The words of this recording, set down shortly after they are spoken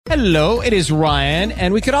Hello, it is Ryan,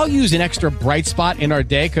 and we could all use an extra bright spot in our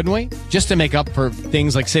day, couldn't we? Just to make up for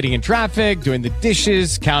things like sitting in traffic, doing the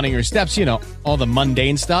dishes, counting your steps, all the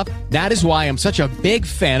mundane stuff. That is why I'm such a big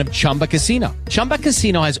fan of Chumba Casino. Chumba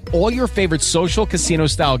Casino has all your favorite social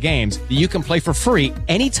casino-style games that you can play for free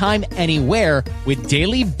anytime, anywhere with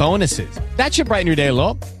daily bonuses. That should brighten your day a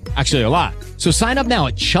little. Actually, a lot. So sign up now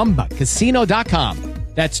at ChumbaCasino.com.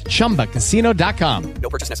 That's ChumbaCasino.com. No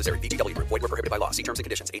purchase necessary. VGW Group. Void where prohibited by law. See terms and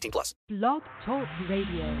conditions. 18 plus. Blog Talk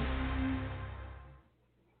Radio.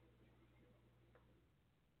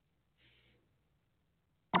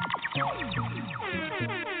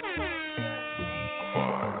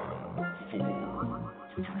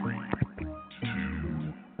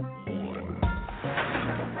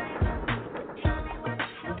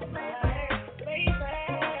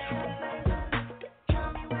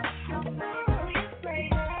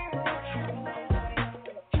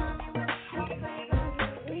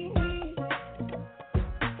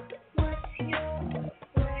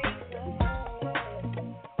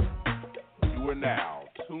 Now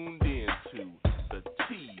tuned in to The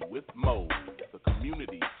Tea with Mo, the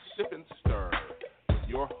community sip and stir with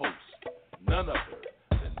your host, none other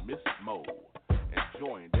than Miss Mo, and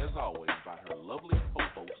joined as always by her lovely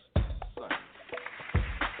co-host, Sunny.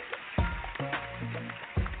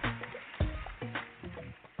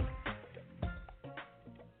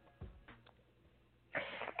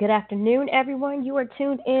 Good afternoon, everyone. You are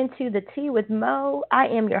tuned in to The Tea with Mo. I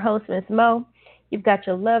am your host, Miss Mo. You've got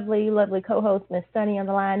your lovely, lovely co-host, Miss Sunny, on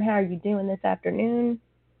the line. How are you doing this afternoon?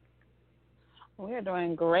 We're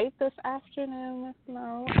doing great this afternoon, Miss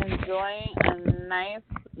Mo. Enjoying a nice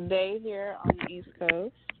day here on the East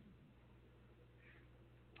Coast.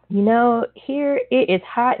 Here it is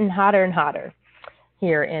hot and hotter and hotter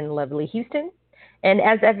here in lovely Houston. And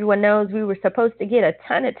as everyone knows, we were supposed to get a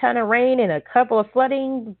ton of rain and a couple of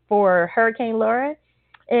flooding for Hurricane Laura.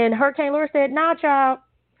 And Hurricane Laura said, nah, child.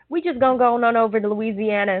 We just going to go on over to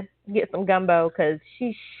Louisiana, get some gumbo, because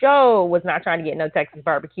she sure was not trying to get no Texas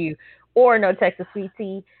barbecue or no Texas sweet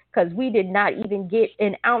tea, because we did not even get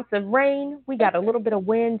an ounce of rain. We got a little bit of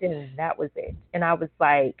wind, and that was it. And I was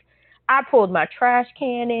like, I pulled my trash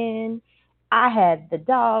can in. I had the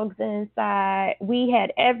dogs inside. We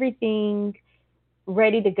had everything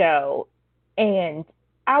ready to go. And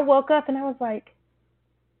I woke up, and I was like,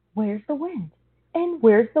 where's the wind? And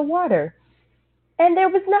where's the water? And there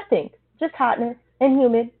was nothing, just hotness and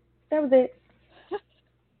humid. That was it.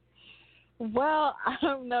 Well, I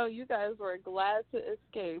don't know. You guys were glad to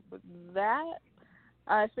escape. With that,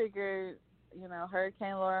 I figured,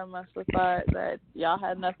 Hurricane Laura must have thought that y'all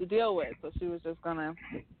had enough to deal with, so she was just going to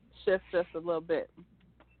shift just a little bit.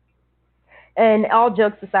 And all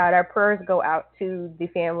jokes aside, our prayers go out to the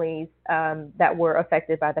families that were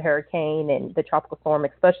affected by the hurricane and the tropical storm,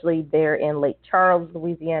 especially there in Lake Charles,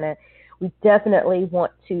 Louisiana. We definitely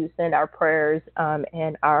want to send our prayers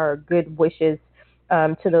and our good wishes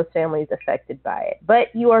to those families affected by it.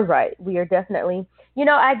 But you are right. We are definitely,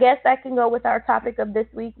 I guess that can go with our topic of this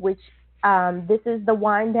week, which this is the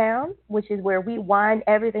wind down, which is where we wind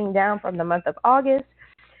everything down from the month of August.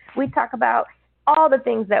 We talk about all the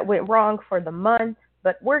things that went wrong for the month,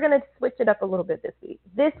 but we're going to switch it up a little bit this week.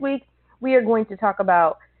 This week, we are going to talk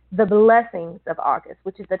about the blessings of August,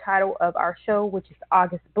 which is the title of our show, which is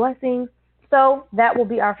August Blessings. So that will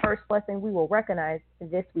be our first blessing we will recognize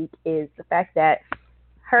this week, is the fact that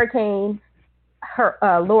Hurricane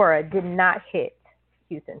Laura did not hit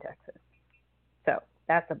Houston, Texas. So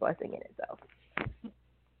that's a blessing in itself.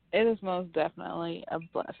 It is most definitely a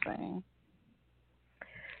blessing.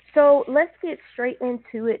 So let's get straight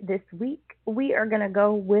into it this week. We are going to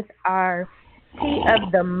go with our tea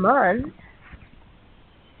of the month.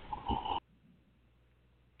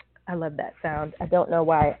 I love that sound. I don't know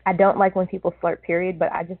why. I don't like when people flirt, period, but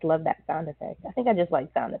I just love that sound effect. I think I just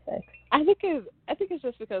like sound effects. I think it's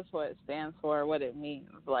just because what it stands for, what it means.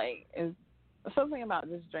 Like, is something about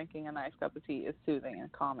just drinking a nice cup of tea is soothing and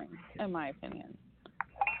calming, in my opinion.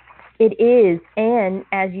 It is, and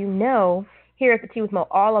as you know, here at the Tea with Mo,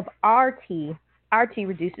 all of our tea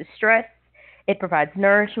reduces stress. It provides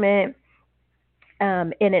nourishment,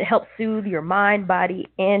 and it helps soothe your mind, body,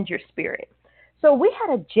 and your spirit. So we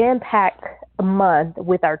had a jam-packed month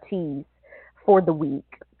with our teas for the week.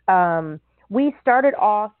 We started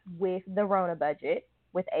off with the Rona budget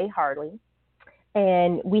with A. Harley,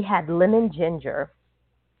 and we had lemon ginger.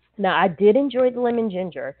 Now, I did enjoy the lemon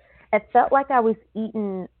ginger. It felt like I was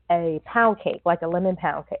eating a pound cake, like a lemon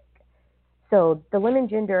pound cake. So the lemon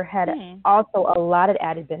ginger had also a lot of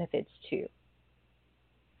added benefits, too.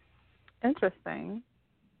 Interesting.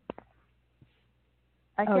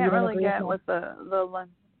 I can't really get with the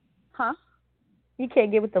Huh? You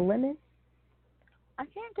can't get with the lemon? I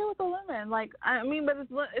can't go with the lemon. Like, I mean, but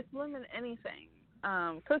it's lemon anything.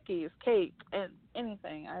 Cookies, cake, and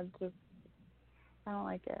anything. I don't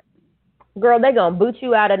like it. Girl, they gonna boot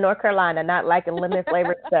you out of North Carolina not liking lemon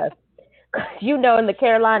flavored stuff. You know, in the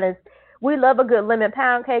Carolinas, we love a good lemon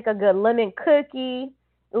pound cake, a good lemon cookie,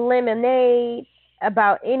 lemonade,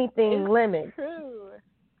 about anything lemon.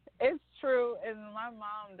 It's true, and my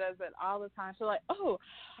mom does it all the time. She's like, "Oh,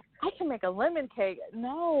 I can make a lemon cake."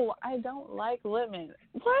 No, I don't like lemon.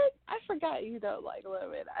 What? I forgot you don't like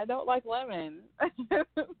lemon. I don't like lemon.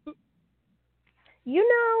 You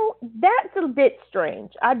know, that's a bit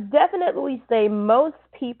strange. I definitely say most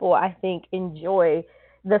people, I think, enjoy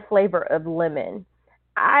the flavor of lemon.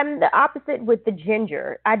 I'm the opposite with the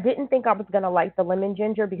ginger. I didn't think I was going to like the lemon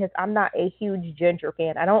ginger because I'm not a huge ginger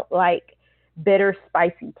fan. I don't like bitter,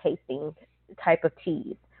 spicy tasting type of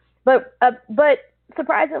teas. But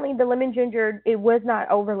surprisingly, the lemon ginger, it was not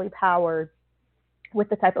overly powered with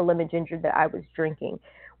the type of lemon ginger that I was drinking,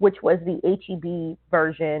 which was the H-E-B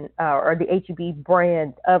version or the H-E-B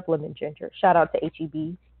brand of lemon ginger. Shout out to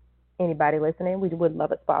H-E-B. Anybody listening? We would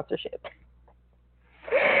love a sponsorship.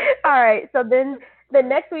 All right. So then the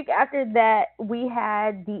next week after that, we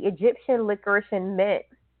had the Egyptian licorice and mint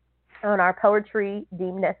on our Poetry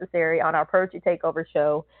Deemed Necessary on our Poetry Takeover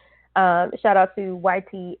show. Shout out to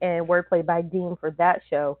YT and Wordplay by Dean for that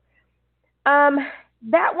show.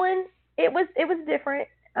 That one, it was different.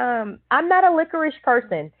 I'm not a licorice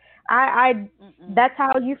person. That's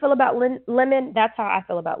how you feel about lemon. That's how I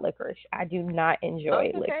feel about licorice. I do not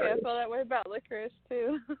enjoy licorice. I feel that way about licorice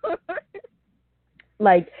too.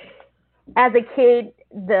 Like, as a kid,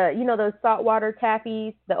 those saltwater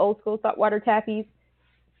taffies, the old school saltwater taffies,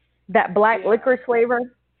 that black licorice flavor,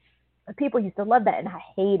 people used to love that, and I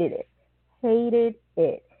hated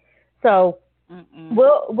it. So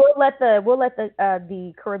we'll let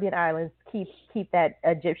the Caribbean islands keep that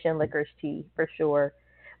Egyptian licorice tea for sure.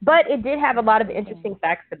 But it did have a lot of interesting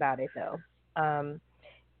facts about it, though.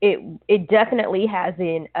 It definitely has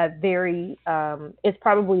a very it's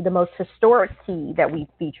probably the most historic tea that we've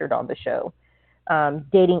featured on the show,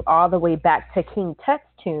 dating all the way back to King Tut's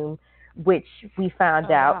tomb, which we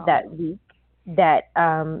found out that week that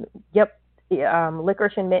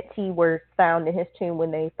licorice and mint tea were found in his tomb when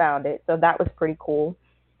they found it. So that was pretty cool.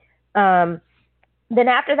 Then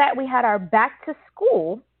after that, we had our back to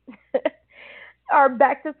school. Our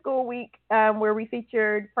back to school week, where we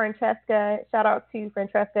featured Francesca. Shout out to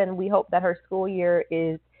Francesca, and we hope that her school year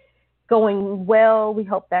is going well. We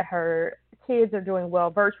hope that her kids are doing well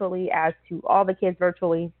virtually, as to all the kids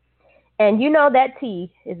virtually. And you know that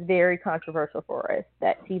tea is very controversial for us,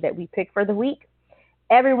 that tea that we picked for the week.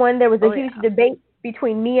 There was a huge debate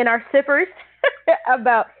between me and our sippers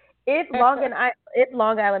about if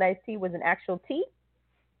Long Island iced tea was an actual tea.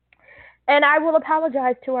 And I will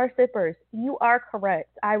apologize to our sippers. You are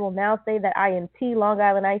correct. I will now say that I am tea Long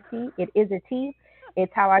Island iced tea. It is a tea.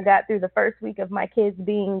 It's how I got through the first week of my kids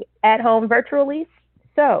being at home virtually.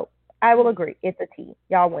 So I will agree. It's a tea.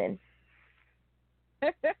 Y'all win.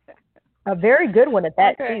 A very good one at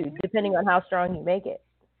that, too, depending on how strong you make it.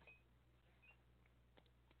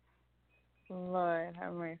 Lord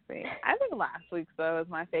have mercy. I think last week's, though, was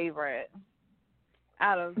my favorite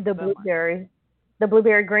out of the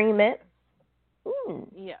blueberry green mint.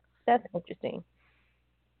 Yeah. That's interesting.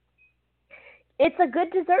 It's a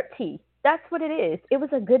good dessert tea. That's what it is. It was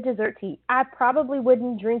a good dessert tea. I probably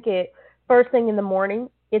wouldn't drink it first thing in the morning.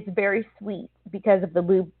 It's very sweet because of the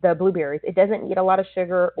blueberries. It doesn't need a lot of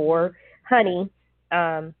sugar or honey,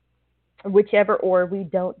 whichever, or we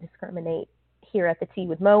don't discriminate here at the Tea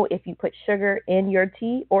with Mo if you put sugar in your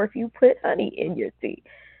tea or if you put honey in your tea.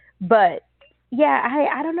 But yeah,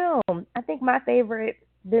 I don't know. I think my favorite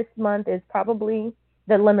this month is probably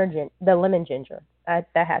the lemon ginger. That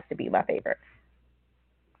has to be my favorite.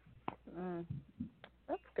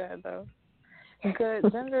 That's good, though.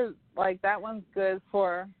 Good. Ginger, like, that one's good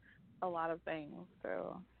for a lot of things.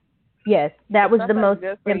 So yes, that was the most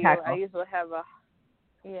impactful. I usually have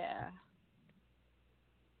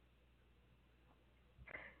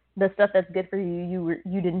the stuff that's good for you,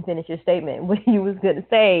 you didn't finish your statement. What you was going to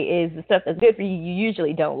say is the stuff that's good for you, you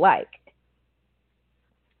usually don't like.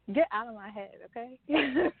 Get out of my head, okay?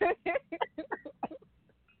 But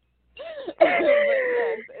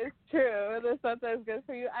yes, it's true. The stuff that's good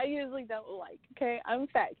for you, I usually don't like, okay? I'm a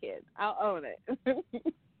fat kid. I'll own it.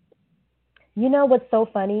 You know what's so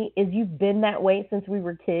funny is you've been that way since we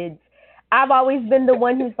were kids. I've always been the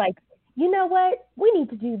one who's like, you know what? We need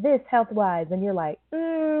to do this health-wise. And you're like,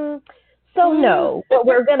 so no. What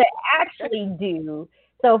we're going to actually do,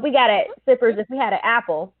 so if we got sippers, if we had an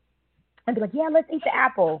apple, I'd be like, yeah, let's eat the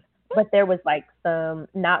apple. But there was like some,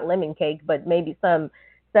 not lemon cake, but maybe some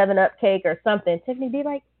 7-Up cake or something. Sonny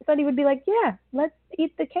would be like, yeah, let's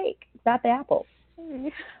eat the cake, not the apple.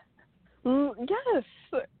 Yes.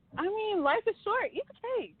 I mean, life is short. Eat the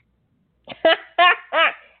cake.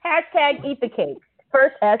 Hashtag eat the cake.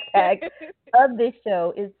 First hashtag of this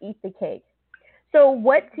show is eat the cake. So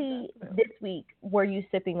what tea this week were you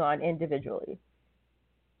sipping on individually?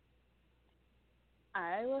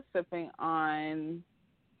 I was sipping on,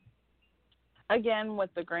 again,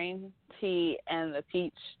 with the green tea and the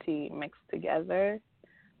peach tea mixed together.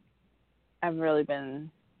 I've really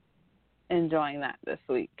been enjoying that this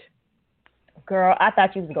week. Girl, I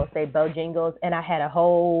thought you was going to say Bojangles, and I had a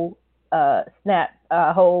whole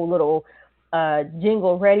whole little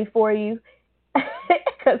jingle ready for you.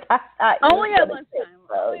 Because I thought only at lunchtime.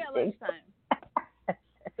 Only at lunchtime.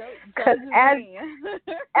 Because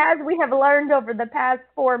as we have learned over the past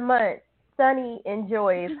 4 months, Sunny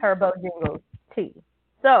enjoys her Bojangles tea.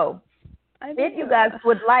 So, if you guys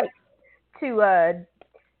would like to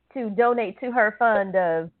donate to her fund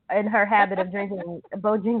and her habit of drinking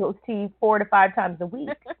Bojangles tea 4 to 5 times a week,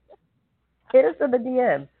 hit us in the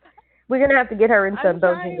DM. We're gonna have to get her in some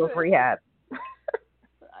Bojangles rehab.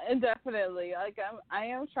 Definitely. I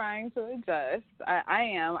am trying to adjust. I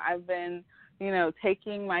am. I've been,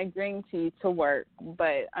 taking my green tea to work,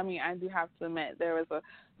 but I mean, I do have to admit there was a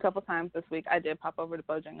couple times this week I did pop over to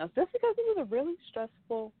Bojangles just because it was a really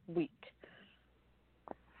stressful week.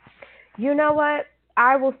 You know what?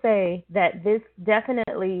 I will say that this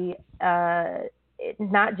definitely,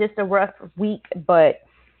 not just a rough week, but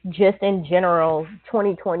just in general,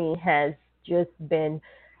 2020 has just been,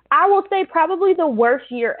 I will say, probably the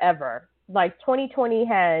worst year ever. Like, 2020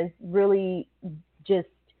 has really just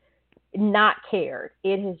not cared.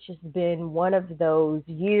 It has just been one of those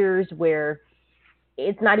years where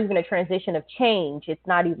it's not even a transition of change. It's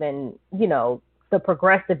not even, the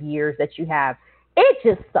progressive years that you have. It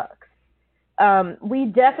just sucks. We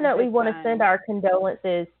definitely want to send our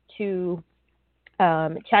condolences to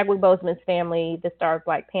Chadwick Boseman's family, the star of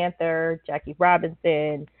Black Panther, Jackie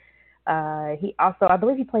Robinson. He also, I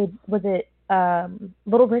believe he played, was it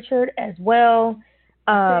Little Richard as well?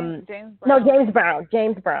 James Brown. No, James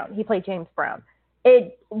Brown. He played James Brown.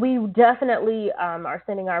 We definitely are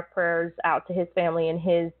sending our prayers out to his family and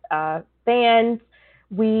his fans.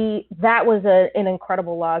 That was an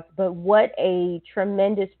incredible loss, but what a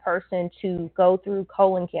tremendous person to go through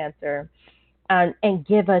colon cancer and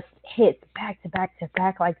give us hits back to back to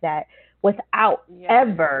back like that without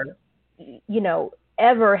ever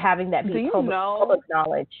having that be public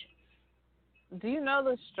knowledge. Do you know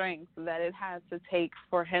the strength that it had to take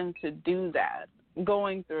for him to do that,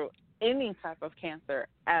 going through any type of cancer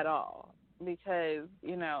at all? Because,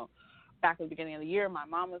 back at the beginning of the year, my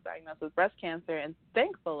mom was diagnosed with breast cancer, and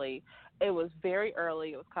thankfully it was very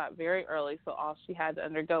early. It was caught very early, so all she had to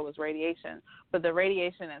undergo was radiation. But the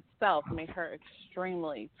radiation itself made her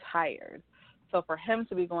extremely tired. So for him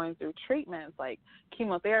to be going through treatments like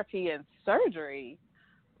chemotherapy and surgery,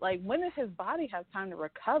 like, when does his body have time to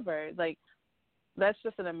recover? Like, that's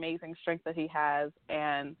just an amazing strength that he has,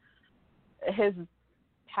 and his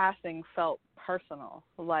passing felt personal.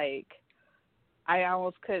 Like, I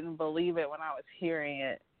almost couldn't believe it when I was hearing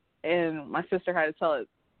it, and my sister had to tell it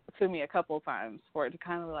to me a couple of times for it to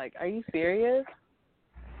kind of like, are you serious?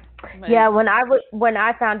 But, yeah, when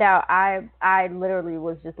I found out, I literally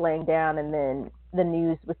was just laying down, and then the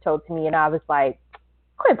news was told to me, and I was like,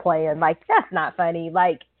 quit playing. Like, that's not funny.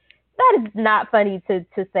 Like, that is not funny to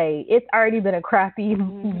say. It's already been a crappy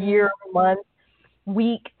year, month,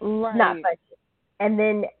 week. right. Not funny. And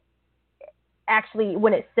then actually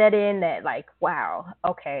when it set in that, like, wow,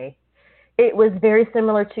 okay. It was very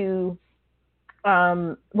similar to,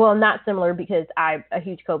 well, not similar because I'm a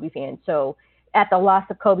huge Kobe fan. So at the loss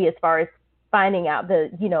of Kobe, as far as finding out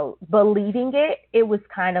believing it was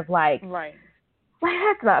kind of like, right. Well,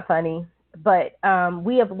 that's not funny. But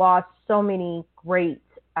we have lost so many great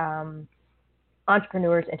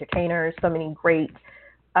entrepreneurs, entertainers, so many great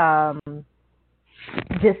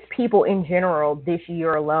just people in general this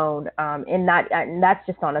year alone, and that's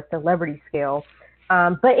just on a celebrity scale.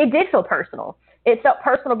 But it did feel personal. It felt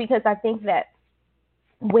personal because I think that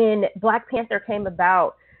when Black Panther came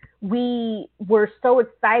about, we were so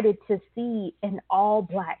excited to see an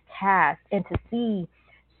all-Black cast and to see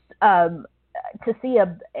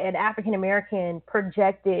an African American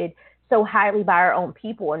projected so highly by our own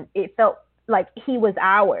people, and it felt like he was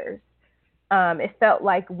ours. It felt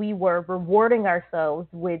like we were rewarding ourselves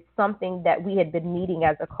with something that we had been needing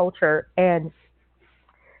as a culture, and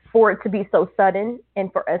for it to be so sudden,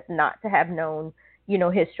 and for us not to have known,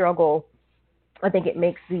 his struggle I think it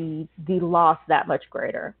makes the loss that much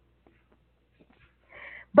greater.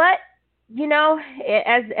 But you know,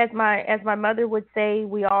 as my mother would say,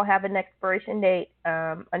 we all have an expiration date.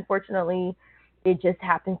 Unfortunately, it just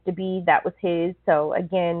happens to be that was his. So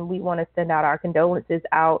again, we want to send out our condolences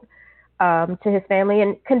out to his family,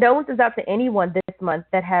 and condolences out to anyone this month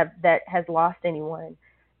that has lost anyone,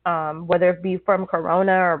 whether it be from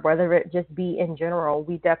Corona or whether it just be in general.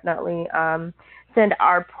 We definitely send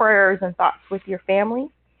our prayers and thoughts with your family.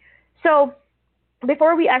 So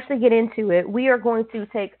before we actually get into it, we are going to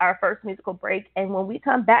take our first musical break. And when we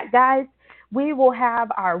come back, guys, we will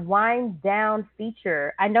have our Wind Down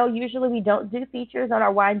feature. I know usually we don't do features on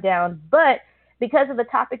our Wind Down, but because of the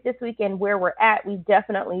topic this week and where we're at, we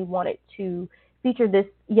definitely wanted to feature this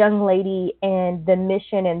young lady and the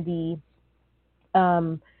mission and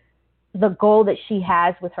the goal that she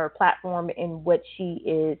has with her platform and what she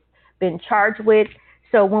is been charged with.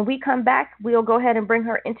 So when we come back, we'll go ahead and bring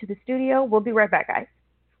her into the studio. We'll be right back, guys.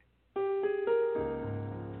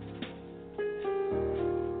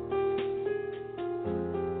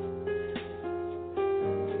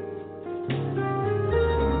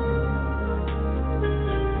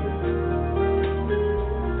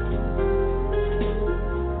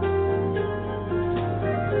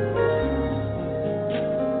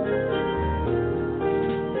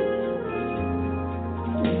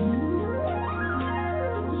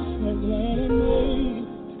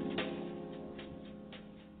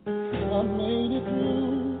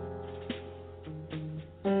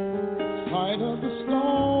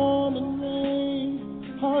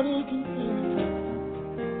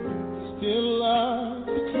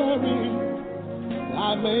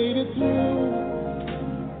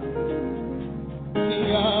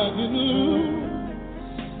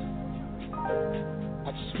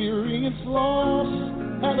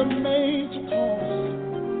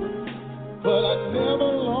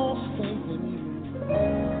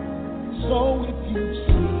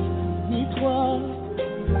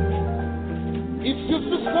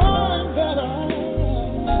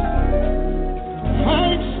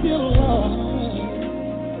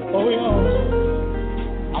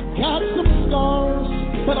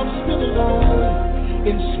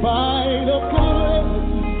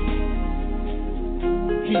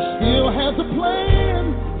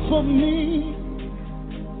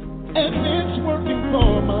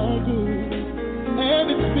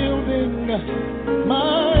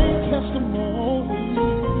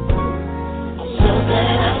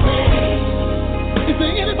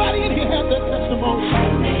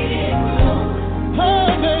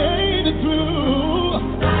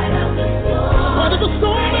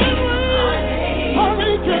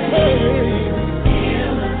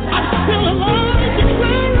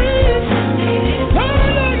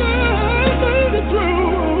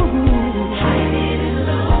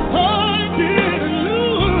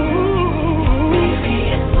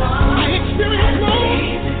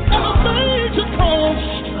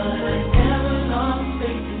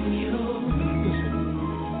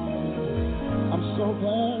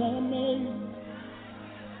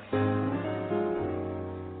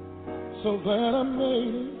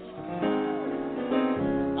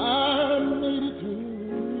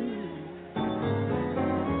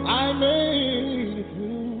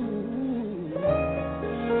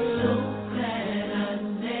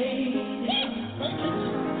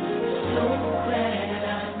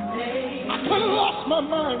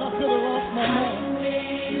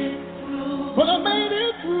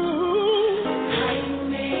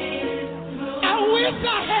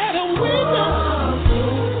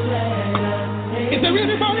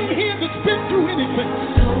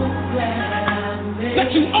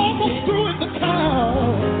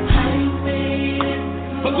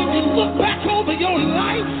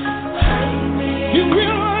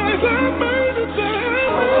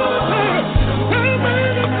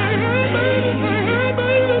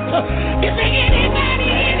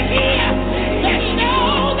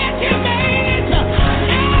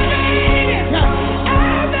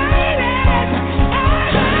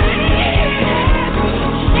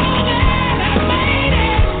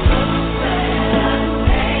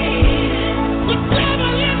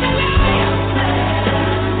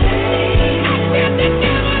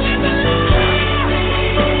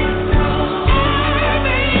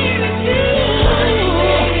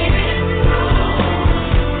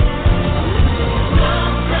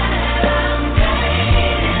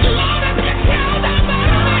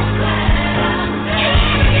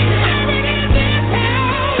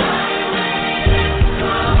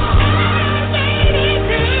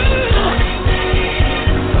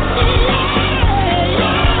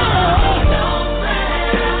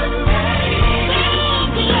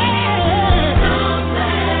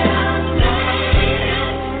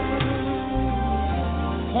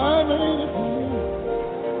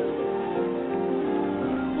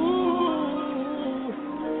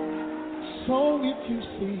 So if you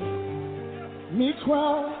see me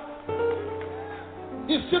cry,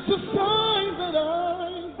 it's just a sign that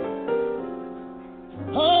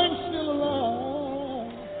I'm still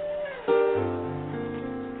alive.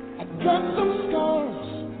 I got some scars,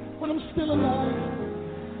 but I'm still alive.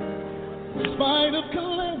 In spite of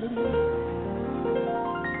calamity,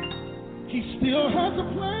 He still has a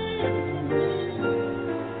plan for me.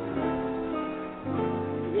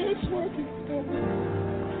 It's working for me.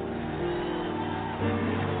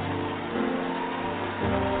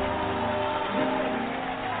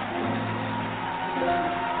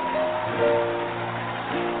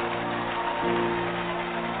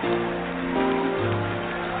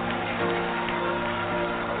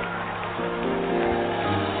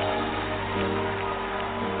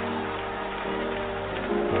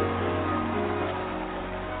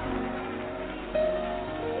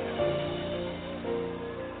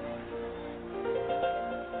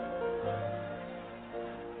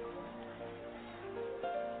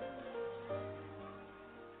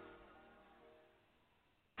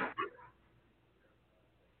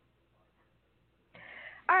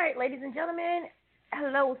 All right, ladies and gentlemen,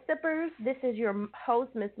 hello, sippers. This is your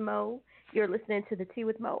host, Miss Mo. You're listening to The Tea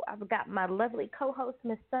with Mo. I've got my lovely co-host,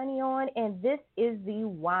 Miss Sunny, on, and this is the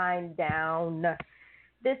Wind Down.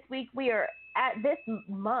 This week, this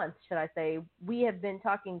month, should I say, we have been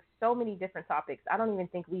talking so many different topics. I don't even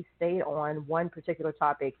think we stayed on one particular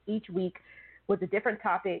topic. Each week was a different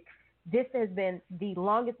topic. This has been the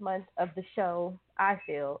longest month of the show, I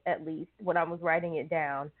feel, at least, when I was writing it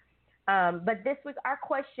down. But this week, our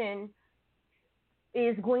question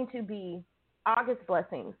is going to be August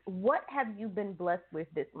blessings. What have you been blessed with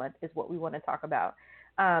this month is what we want to talk about.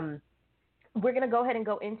 We're going to go ahead and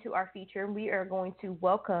go into our feature. We are going to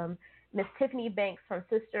welcome Miss Tiffany Banks from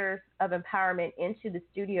Sisters of Empowerment into the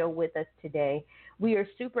studio with us today. We are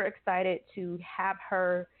super excited to have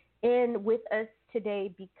her in with us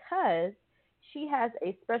today because she has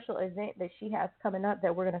a special event that she has coming up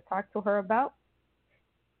that we're going to talk to her about.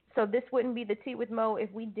 So this wouldn't be the Tea with Mo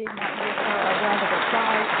if we did not give her a round of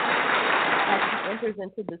applause as she enters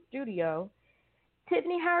into the studio.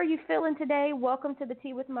 Tiffany, how are you feeling today? Welcome to the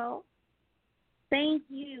Tea with Mo. Thank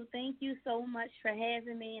you. Thank you so much for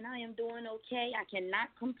having me, and I am doing okay. I cannot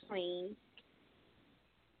complain.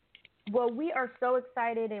 Well, we are so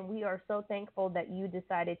excited, and we are so thankful that you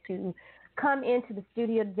decided to come into the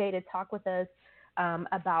studio today to talk with us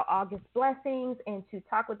about August blessings and to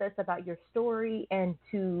talk with us about your story and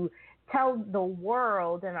to tell the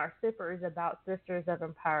world and our sippers about Sisters of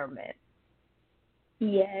Empowerment.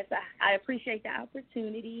 Yes, I appreciate the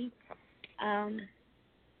opportunity. I'm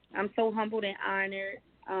so humbled and honored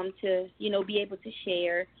to, be able to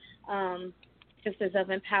share Sisters of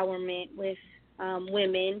Empowerment with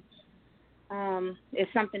women.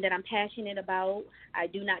 It's something that I'm passionate about. I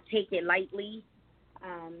do not take it lightly.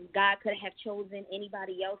 God could have chosen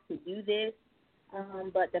anybody else to do this,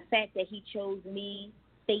 but the fact that He chose me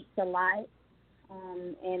states a lot,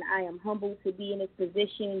 and I am humbled to be in this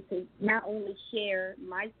position to not only share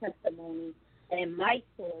my testimony and my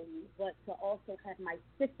story, but to also have my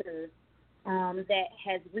sisters that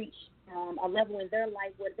has reached a level in their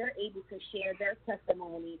life where they're able to share their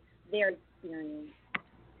testimony, their experience.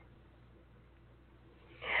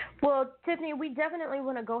 Well, Tiffany, we definitely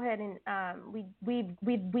want to go ahead and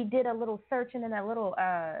we did a little searching and a little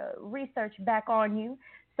research back on you.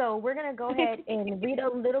 So we're going to go ahead and read a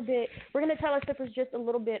little bit. We're going to tell our sippers just a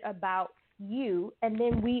little bit about you, and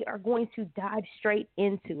then we are going to dive straight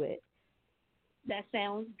into it. That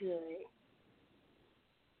sounds good.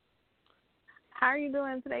 How are you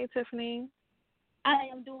doing today, Tiffany? I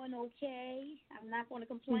am doing okay. I'm not going to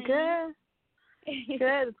complain. Good.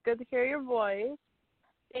 Good. It's good to hear your voice.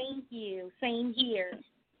 Thank you. Same here.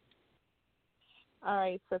 All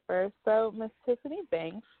right, Sipper. So Miss Tiffany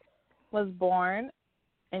Banks was born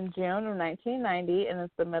in June of 1990 and is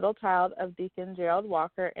the middle child of Deacon Gerald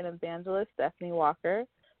Walker and Evangelist Stephanie Walker.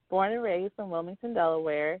 Born and raised in Wilmington,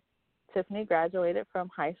 Delaware, Tiffany graduated from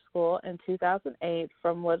high school in 2008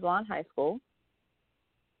 from Woodlawn High School.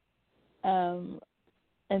 In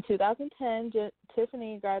 2010,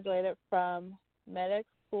 Tiffany graduated from Medic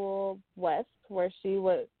School West, where she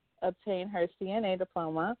would obtain her CNA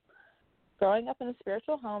diploma. Growing up in a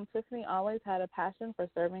spiritual home, Tiffany always had a passion for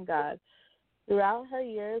serving God. Throughout her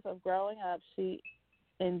years of growing up, she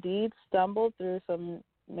indeed stumbled through some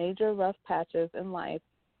major rough patches in life.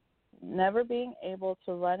 Never being able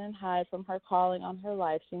to run and hide from her calling on her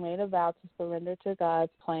life, she made a vow to surrender to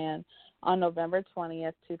God's plan on November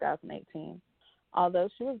 20th, 2018. Although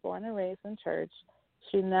she was born and raised in church,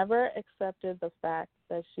 she never accepted the fact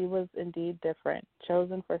that she was indeed different,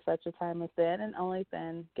 chosen for such a time as then and only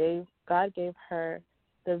then. God gave her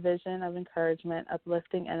the vision of encouragement,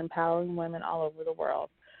 uplifting, and empowering women all over the world.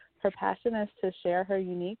 Her passion is to share her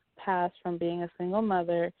unique past from being a single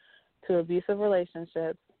mother to abusive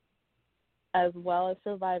relationships, as well as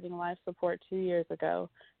surviving life support 2 years ago,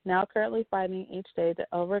 now currently fighting each day to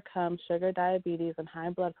overcome sugar diabetes and high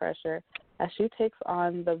blood pressure as she takes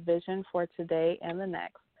on the vision for today and the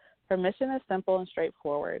next. Her mission is simple and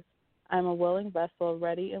straightforward. I'm a willing vessel,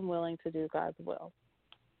 ready and willing to do God's will.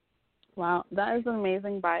 Wow, that is an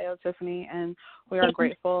amazing bio, Tiffany, and we are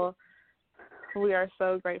grateful. We are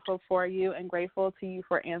so grateful for you and grateful to you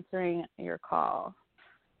for answering your call.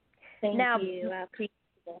 Thank you. I appreciate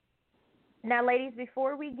it. Now, ladies,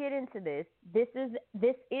 before we get into this is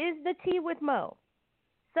the Tea with Mo.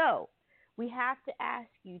 So we have to ask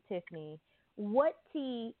you, Tiffany, what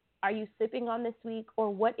tea are you sipping on this week, or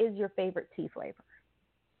what is your favorite tea flavor?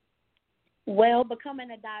 Well, becoming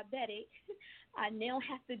a diabetic, I now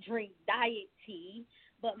have to drink diet tea.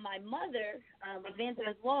 But my mother,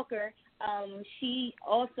 Evangelist Walker, she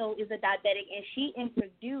also is a diabetic, and she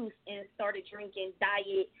introduced and started drinking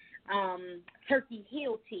diet Turkey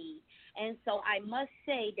Hill tea. And so I must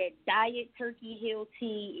say that diet Turkey Hill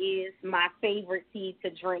tea is my favorite tea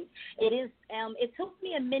to drink. It is. It took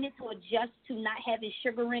me a minute to adjust to not having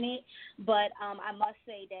sugar in it, but I must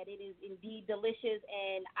say that it is indeed delicious,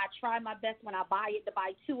 and I try my best when I buy it to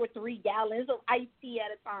buy 2 or 3 gallons of iced tea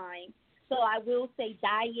at a time. So I will say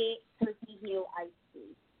diet Turkey Hill iced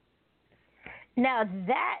tea. Now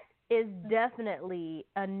that is definitely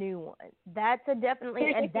a new one. That's a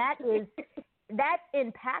definitely, and that's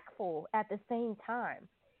impactful at the same time,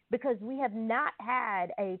 because we have not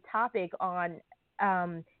had a topic on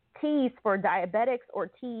teas for diabetics or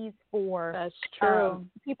teas for That's true.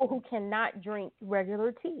 People who cannot drink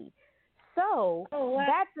regular tea. So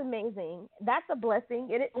that's amazing. That's a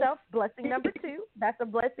blessing in itself. Blessing number 2. That's a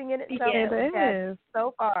blessing in itself. It is.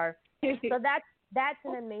 So far. So that's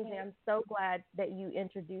an amazing. I'm so glad that you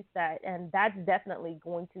introduced that, and that's definitely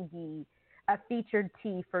going to be a featured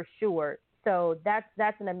tea for sure. So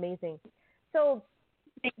that's an amazing. So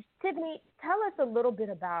Tiffany, tell us a little bit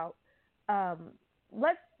about.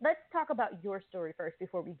 Let's talk about your story first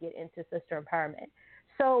before we get into sister empowerment.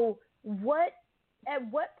 So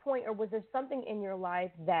at what point, or was there something in your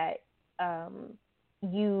life that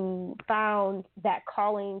you found that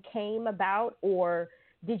calling came about, or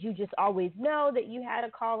did you just always know that you had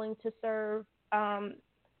a calling to serve,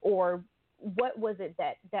 or what was it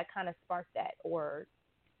that kind of sparked that? Or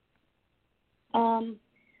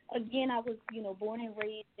again, I was born and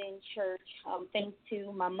raised in church, thanks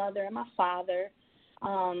to my mother and my father,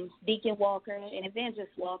 Deacon Walker and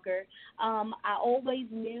Evangelist Walker. I always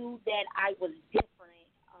knew that I was different,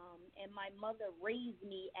 and my mother raised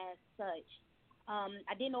me as such.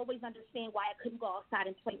 I didn't always understand why I couldn't go outside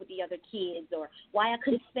and play with the other kids, or why I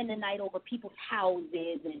couldn't spend the night over people's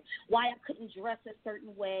houses, and why I couldn't dress a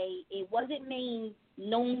certain way. It wasn't made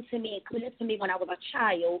known to me and clear to me when I was a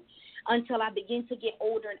child until I began to get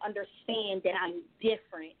older and understand that I'm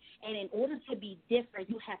different. And in order to be different,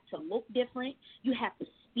 you have to look different, you have to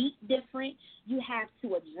speak different, you have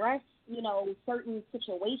to address, certain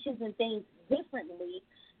situations and things differently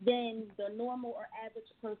than the normal or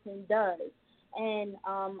average person does. And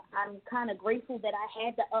I'm kind of grateful that I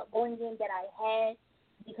had the upbringing that I had,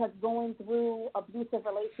 because going through abusive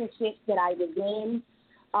relationships that I was in,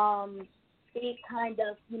 it kind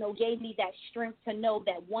of, gave me that strength to know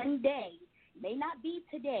that one day, may not be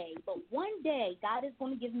today, but one day God is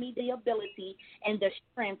going to give me the ability and the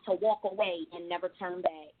strength to walk away and never turn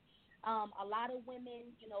back. A lot of women,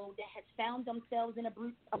 that has found themselves in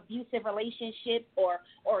abusive relationships or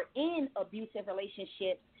in abusive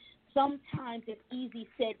relationships, sometimes it's easy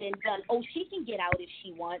said than done. Oh, she can get out if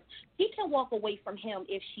she wants. She can walk away from him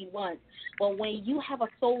if she wants. But when you have a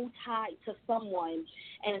soul tied to someone,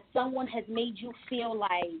 and someone has made you feel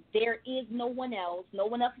like there is no one else is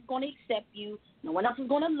going to accept you, no one else is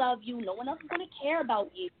going to love you, no one else is going to care about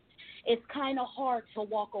you, it's kind of hard to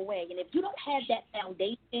walk away. And if you don't have that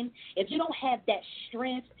foundation, if you don't have that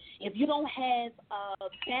strength, if you don't have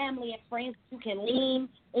family and friends you can lean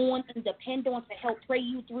on and depend on to help pray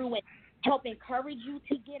you through and help encourage you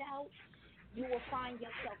to get out, you will find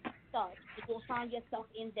yourself stuck. You will find yourself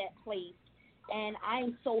in that place. And I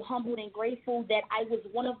am so humbled and grateful that I was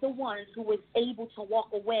one of the ones who was able to walk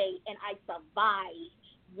away, and I survived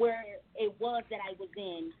where it was that I was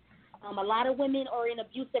in. A lot of women are in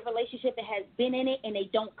abusive relationship and has been in it, and they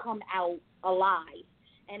don't come out alive.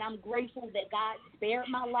 And I'm grateful that God spared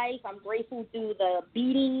my life. I'm grateful through the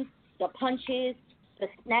beatings, the punches, the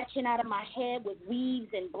snatching out of my head with weaves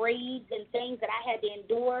and braids and things that I had to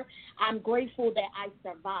endure, I'm grateful that I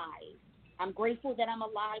survived. I'm grateful that I'm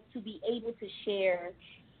alive to be able to share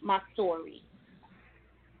my story.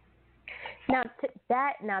 Now,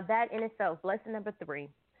 that in itself, lesson number 3,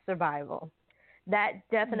 survival. That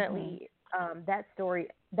definitely, that story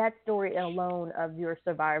alone of your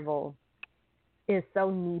survival is so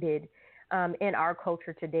needed in our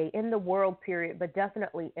culture today, in the world, period, but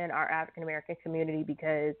definitely in our African American community,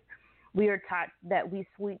 because we are taught that we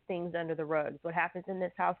sweep things under the rugs. What happens in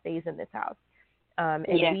this house stays in this house. And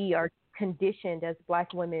we are conditioned as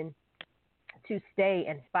Black women to stay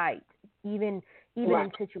and fight, even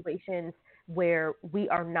in situations where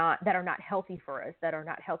that are not healthy for us, that are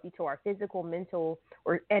not healthy to our physical, mental,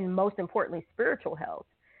 and most importantly, spiritual health.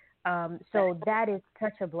 So that is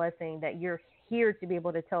such a blessing that you're here to be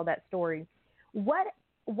able to tell that story. What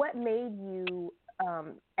made you,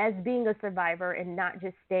 as being a survivor and not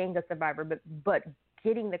just staying a survivor, but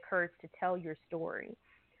getting the courage to tell your story?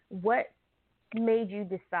 What made you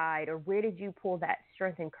decide, or where did you pull that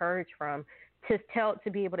strength and courage from to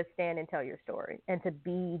be able to stand and tell your story and to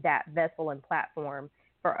be that vessel and platform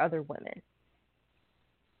for other women?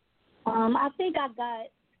 I think I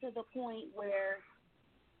got to the point where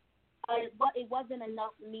it wasn't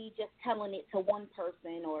enough me just telling it to one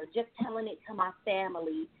person or just telling it to my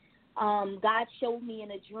family. God showed me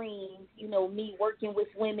in a dream, me working with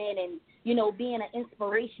women and, being an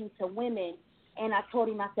inspiration to women. And I told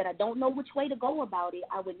him, I said, I don't know which way to go about it.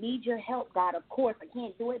 I would need your help, God. Of course, I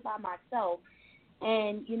can't do it by myself.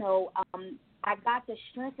 And, I got the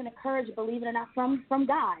strength and the courage, believe it or not, from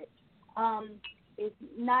God. It's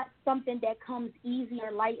not something that comes easy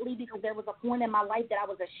or lightly, because there was a point in my life that I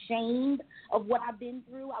was ashamed of what I've been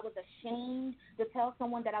through. I was ashamed to tell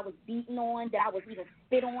someone that I was beaten on, that I was even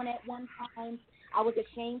spit on at one time. I was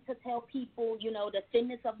ashamed to tell people, the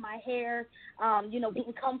thinness of my hair,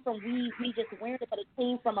 didn't come from weave, me just wearing it, but it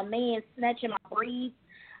came from a man snatching my braids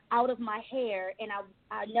out of my hair. And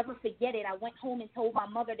I never forget it. I went home and told my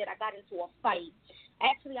mother that I got into a fight.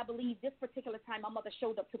 Actually, I believe this particular time my mother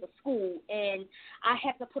showed up to the school, and I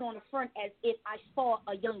had to put on the front as if I saw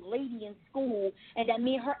a young lady in school, and that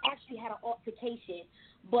me and her actually had an altercation,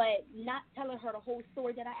 but not telling her the whole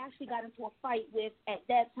story, that I actually got into a fight with, at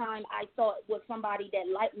that time, I thought was somebody that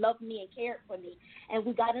loved me and cared for me. And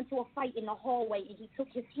we got into a fight in the hallway, and he took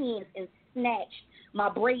his hands and snatched my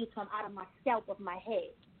braids from out of my scalp of my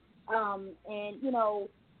head.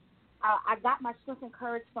 I got my strength and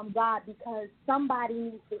courage from God, because somebody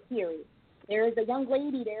needs to hear it. There is a young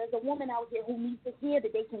lady, there is a woman out here who needs to hear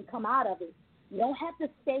that they can come out of it. You don't have to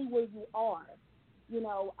stay where you are,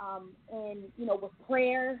 with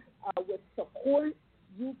prayer, with support,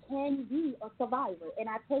 you can be a survivor. And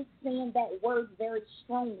I take saying that word very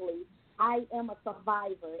strongly. I am a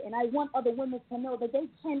survivor. And I want other women to know that they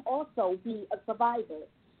can also be a survivor.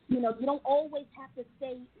 You don't always have to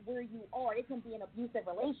stay where you are. It can be an abusive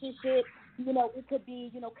relationship. It could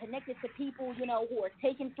be, connected to people, who are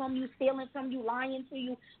taking from you, stealing from you, lying to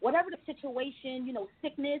you, whatever the situation,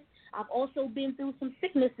 sickness. I've also been through some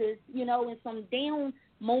sicknesses, and some down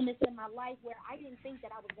moments in my life where I didn't think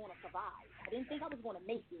that I was going to survive. I didn't think I was going to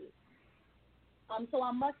make it. So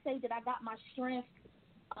I must say that I got my strength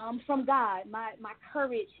from God, my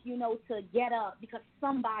courage, to get up, because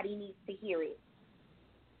somebody needs to hear it.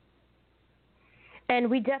 And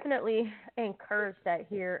we definitely encourage that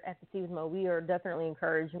here at the Tea with Mo. We are definitely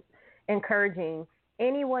encouraging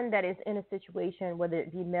anyone that is in a situation, whether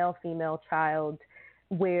it be male, female, child,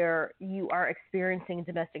 where you are experiencing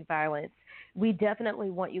domestic violence. We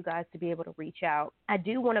definitely want you guys to be able to reach out. I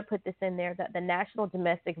do want to put this in there that the National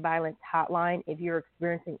Domestic Violence Hotline, if you're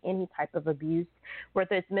experiencing any type of abuse,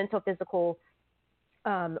 whether it's mental, physical,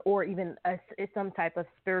 or even some type of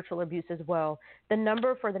spiritual abuse as well, the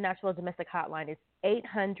number for the National Domestic Hotline is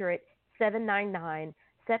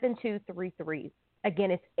 800-799-7233.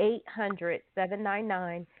 Again, it's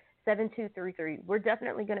 800-799-7233. We're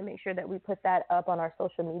definitely going to make sure that we put that up on our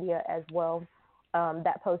social media as well,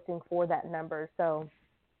 that posting for that number. So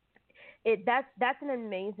that's an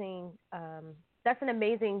amazing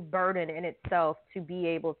burden in itself, to be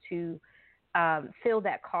able to feel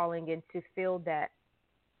that calling and to feel that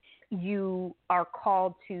you are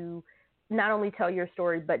called to not only tell your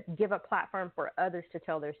story, but give a platform for others to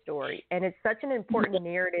tell their story. And it's such an important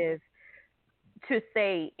narrative to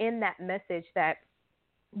say in that message that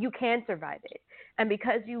you can survive it. And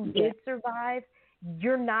because you did survive,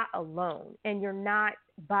 you're not alone, and you're not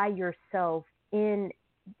by yourself in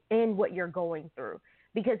what you're going through,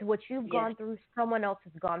 because what you've gone through, someone else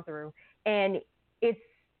has gone through. And it's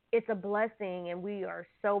it's a blessing, and we are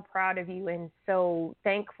so proud of you and so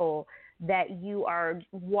thankful that you are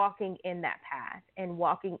walking in that path and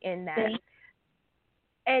walking in that.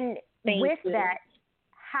 And with that,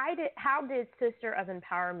 how did Sister of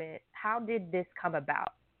Empowerment, how did this come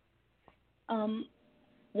about?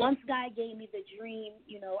 Once God gave me the dream,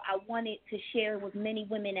 I wanted to share with many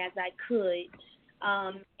women as I could.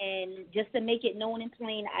 And just to make it known and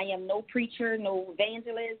plain, I am no preacher, no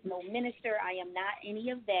evangelist, no minister. I am not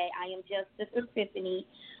any of that. I am just Sister Tiffany.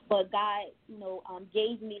 But God,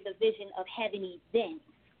 gave me the vision of having events,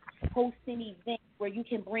 hosting events where you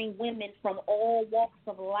can bring women from all walks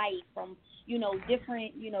of life, from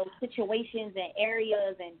different, situations and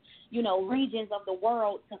areas and, regions of the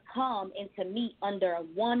world to come and to meet under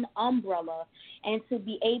one umbrella and to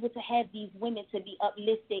be able to have these women to be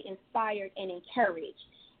uplifted, inspired, and encouraged.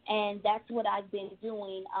 And that's what I've been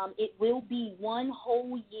doing. It will be one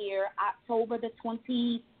whole year, October the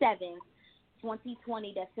 27th,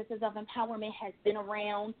 2020, that Sisters of Empowerment has been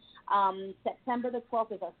around. September the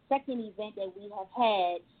 12th is our second event that we have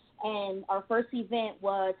had. And our first event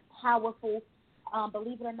was powerful.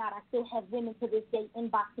 Believe it or not, I still have women to this day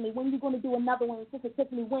inboxing me, when are you going to do another one? Sister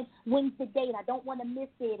Tiffany, when's the date? I don't want to miss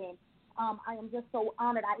it. And I am just so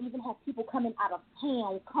honored. I even have people coming out of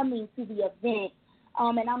town coming to the event.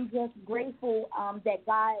 And I'm just grateful that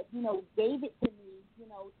God, gave it to me,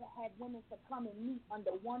 to have women to come and meet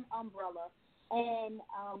under one umbrella. And,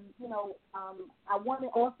 I want to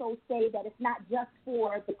also say that it's not just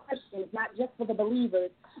for the Christians, not just for the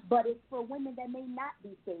believers, but it's for women that may not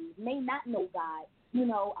be saved, may not know God,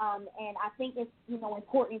 and I think it's,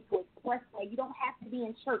 important to express that. You don't have to be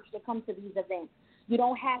in church to come to these events. You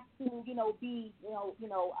don't have to, be,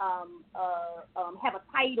 have a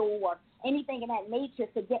title or anything of that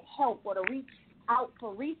nature to get help or to reach out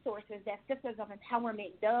for resources that Sisters of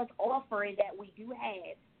Empowerment does offer and that we do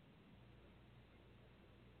have.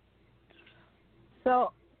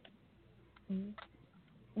 So,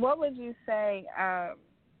 what would you say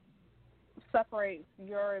separates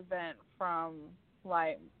your event from,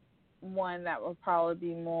 like, one that would probably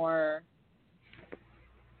be more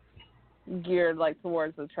geared, like,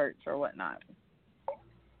 towards the church or whatnot?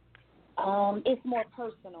 It's more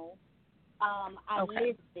personal. I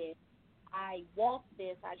lived this. I walked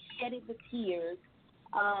this. I shedded the tears.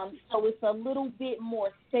 So it's a little bit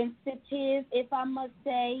more sensitive, if I must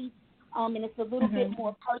say. And it's a little bit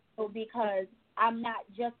more personal because I'm not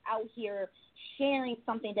just out here sharing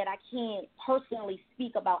something that I can't personally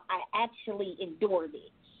speak about. I actually endured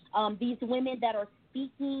it. These women that are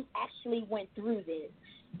speaking actually went through this.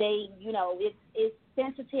 They, it's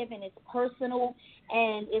sensitive and it's personal,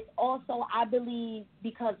 and it's also, I believe,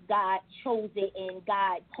 because God chose it and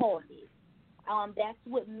God called it. That's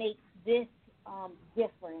what makes this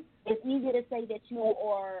different. It's easy to say that you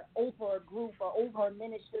are over a group or over a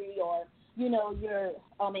ministry or, you're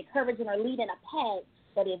encouraging or leading a pack,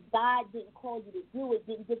 but if God didn't call you to do it,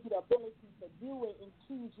 didn't give you the ability to do it and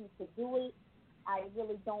choose you to do it, I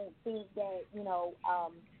really don't think that,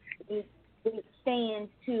 it stands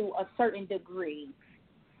to a certain degree.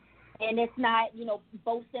 And it's not,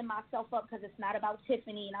 boasting myself up because it's not about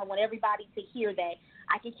Tiffany, and I want everybody to hear that.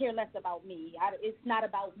 I can care less about me. It's not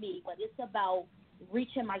about me, but it's about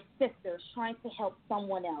reaching my sisters, trying to help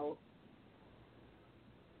someone else.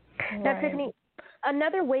 Now, Tiffany,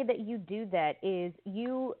 another way that you do that is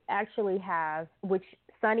you actually have, which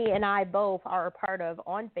Sunny and I both are a part of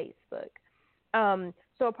on Facebook.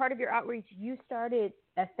 So a part of your outreach, you started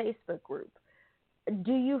a Facebook group.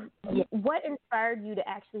 What inspired you to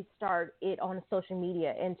actually start it on social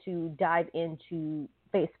media and to dive into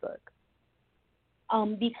Facebook?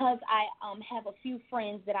 Because I have a few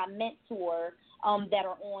friends that I mentor that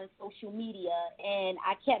are on social media, and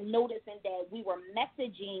I kept noticing that we were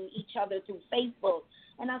messaging each other through Facebook.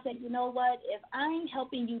 And I said, you know what? If I'm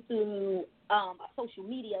helping you through social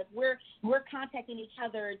media, we're contacting each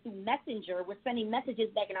other through Messenger, we're sending messages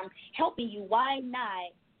back, and I'm helping you. Why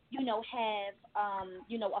not? Have,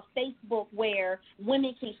 a Facebook where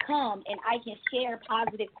women can come and I can share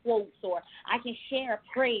positive quotes, or I can share a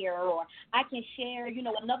prayer, or I can share,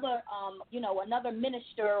 another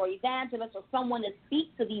minister or evangelist or someone to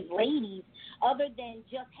speak to these ladies other than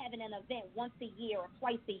just having an event once a year or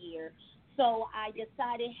twice a year. So I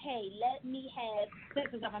decided, hey, let me have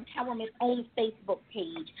Sisters of Empowerment's own Facebook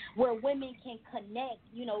page where women can connect,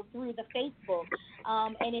 through the Facebook.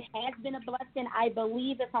 And it has been a blessing. I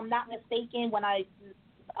believe, if I'm not mistaken, when I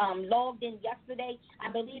logged in yesterday.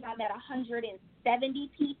 I believe I'm at 170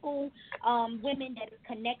 people, women that is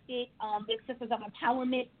connected with Sisters of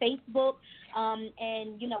Empowerment Facebook.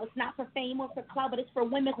 And, you know, it's not for fame or for clout, but it's for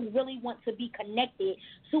women who really want to be connected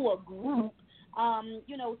to a group,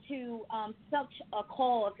 you know, to such a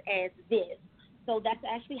cause as this. So that's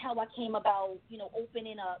actually how I came about, you know,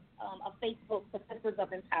 opening up a Facebook for Sisters of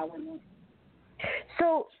Empowerment.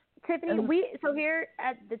 So, Tiffany, here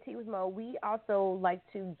at the Tea with Mo, we also like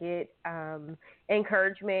to get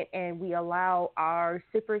encouragement, and we allow our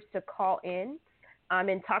sippers to call in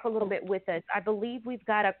and talk a little bit with us. I believe we've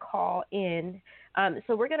got a call in.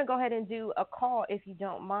 So we're going to go ahead and do a call if you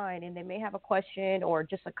don't mind, and they may have a question or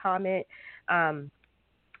just a comment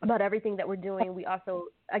about everything that we're doing. We also,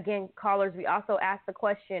 again, callers, we also ask the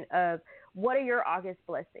question of, what are your August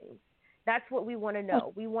blessings? That's what we want to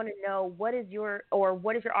know. We want to know what is your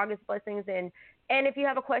August blessings, and if you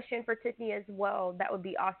have a question for Tiffany as well, that would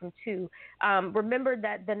be awesome too. Remember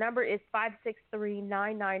that the number is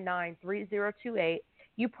 563-999-3028.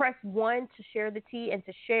 You press 1 to share the tea and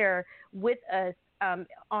to share with us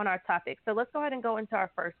on our topic. So let's go ahead and go into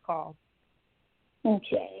our first call.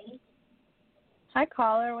 Okay. Hi,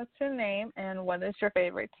 caller. What's your name and what is your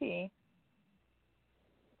favorite tea?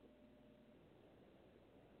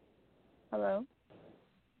 Hello?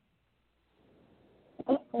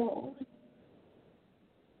 Uh-oh.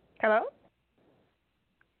 Hello?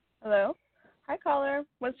 Hello? Hi, caller.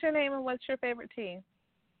 What's your name and what's your favorite tea?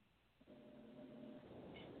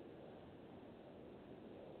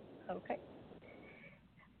 Okay.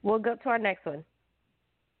 We'll go to our next one.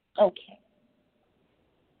 Okay.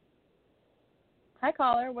 Hi,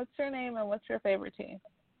 caller. What's your name and what's your favorite tea?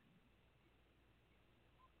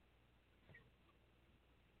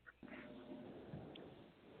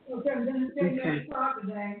 Okay.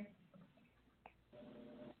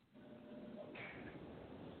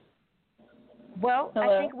 Well,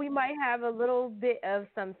 Hello? I think we might have a little bit of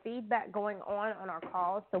some feedback going on our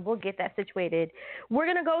call, so we'll get that situated. We're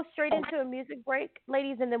going to go straight into a music break,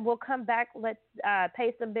 ladies, and then we'll come back. Let's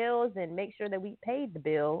pay some bills and make sure that we paid the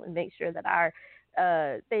bill and make sure that our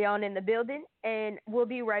stay on in the building, and we'll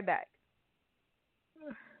be right back.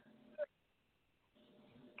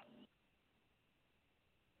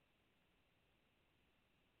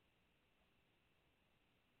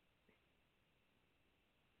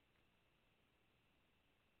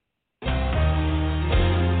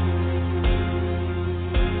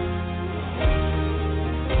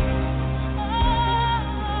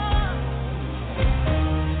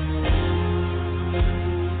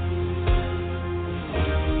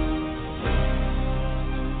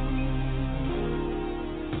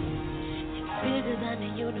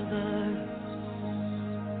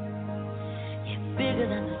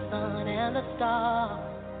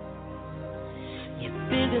 You're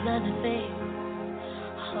bigger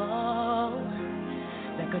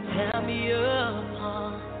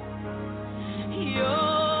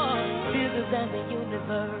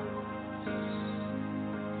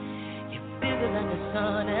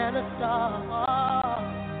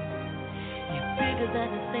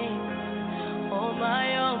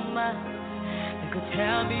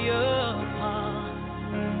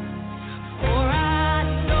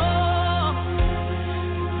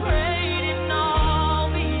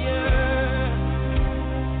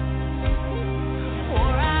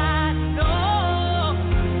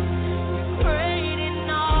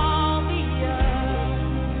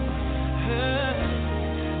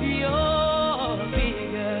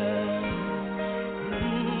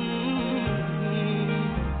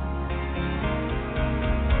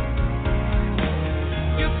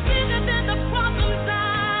than the problem.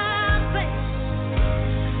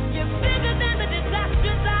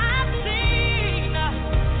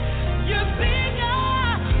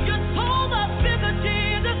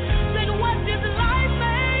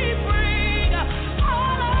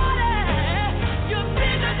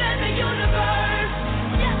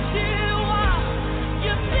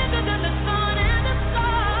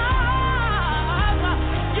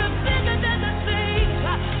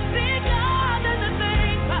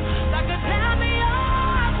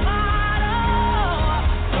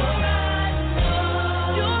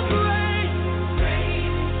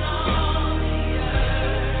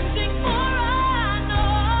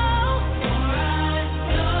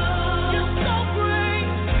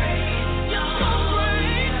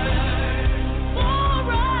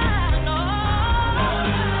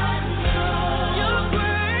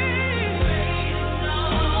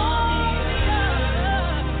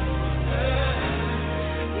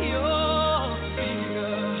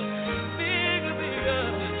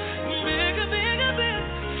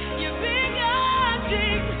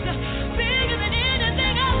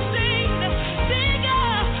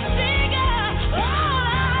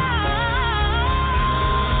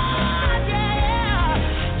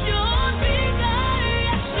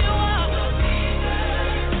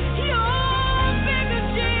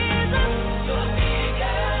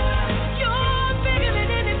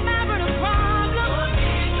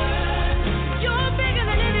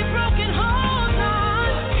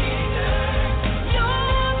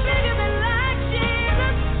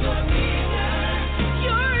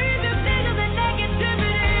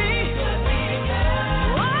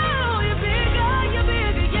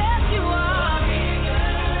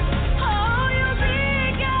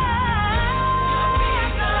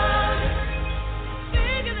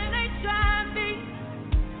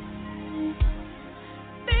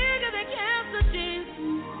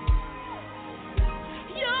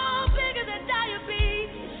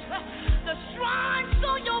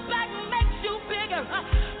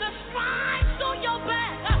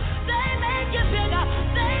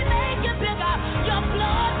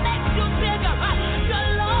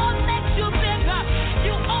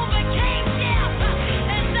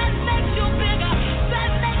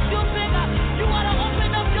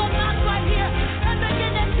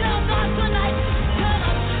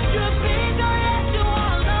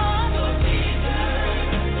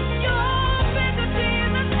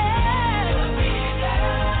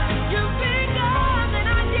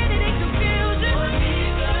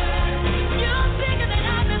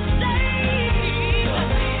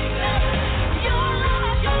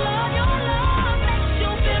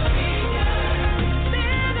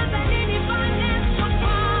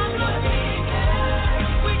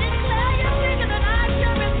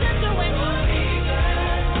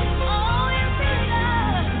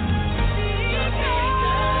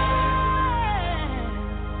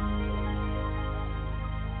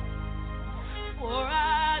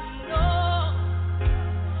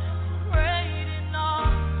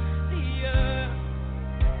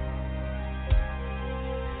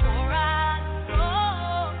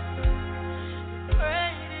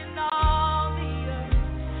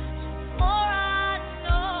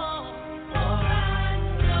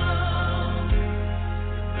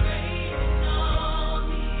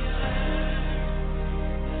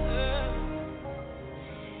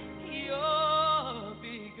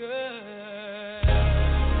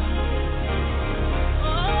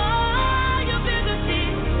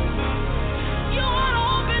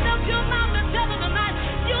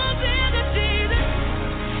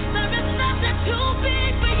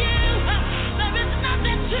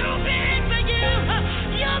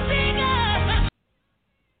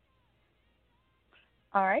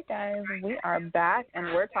 guys, we are back, and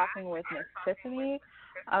we're talking with Miss Tiffany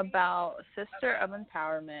about Sister of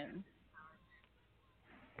Empowerment.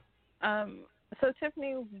 So,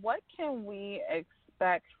 Tiffany, what can we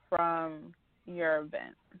expect from your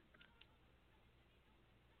event?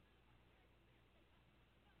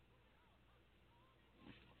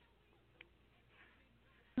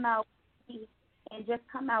 Out and just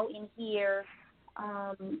come out and hear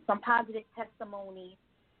some positive testimonies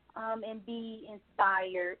and be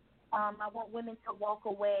inspired. I want women to walk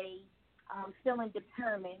away feeling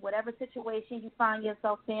determined, whatever situation you find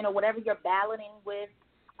yourself in or whatever you're battling with.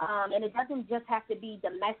 And it doesn't just have to be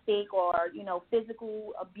domestic or,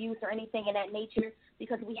 physical abuse or anything of that nature,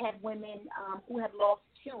 because we have women who have lost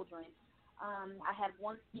children. I have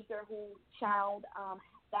one speaker whose child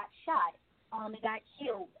got shot and got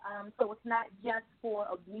killed. So it's not just for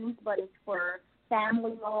abuse, but it's for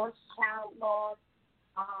family loss, child loss,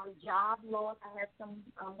 job loss. I have some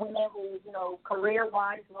women who,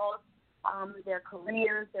 career-wise lost their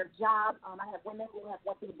careers, their jobs. I have women who have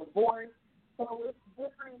went through divorce. So it's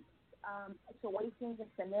different situations and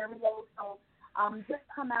scenarios. So just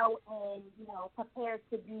come out and, prepared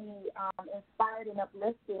to be inspired and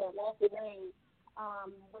uplifted and walk away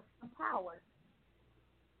with some power.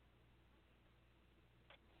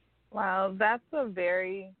 Wow, that's a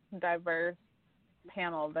very diverse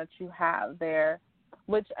panel that you have there,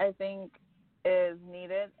 which I think is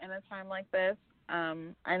needed in a time like this.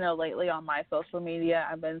 I know lately on my social media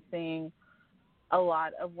I've been seeing a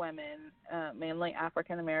lot of women, mainly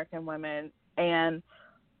African-American women, and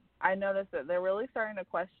I noticed that they're really starting to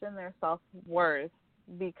question their self-worth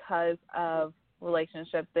because of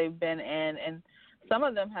relationships they've been in, and some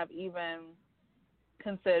of them have even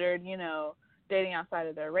considered, dating outside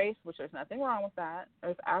of their race, which there's nothing wrong with that.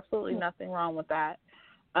 There's absolutely nothing wrong with that.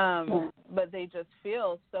 But they just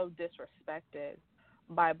feel so disrespected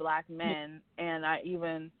by black men. And I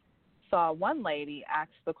even saw one lady ask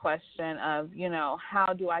the question of,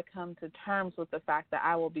 how do I come to terms with the fact that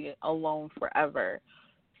I will be alone forever?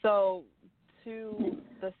 So to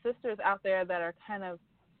the sisters out there that are kind of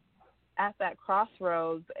at that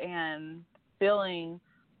crossroads and feeling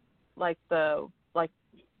like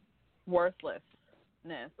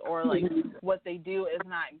worthlessness or like what they do is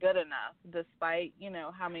not good enough, despite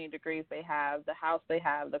how many degrees they have, the house they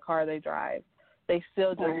have, the car they drive, they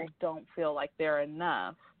still just don't feel like they're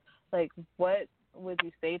enough. Like, what would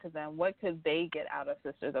you say to them? What could they get out of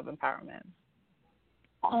Sisters of Empowerment?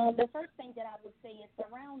 The first thing that I would say is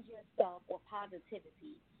surround yourself with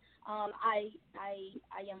positivity. I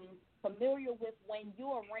am familiar with when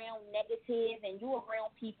you're around negative and you're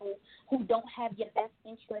around people who don't have your best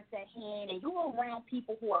interests at hand, and you're around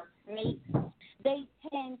people who are snakes. They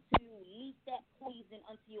tend to leak that poison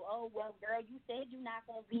unto you. Oh, well, girl, you said you're not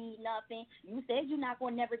going to be nothing. You said you're not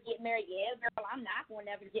going to never get married. Yeah, girl, I'm not going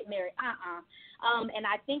to never get married. And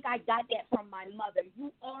I think I got that from my mother.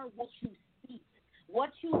 You are what you speak. What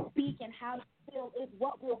you speak and how you feel is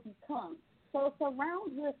what will become. So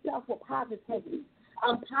surround yourself with positivity,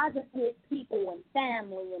 positive people and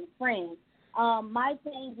family and friends. My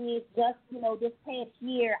thing is just, this past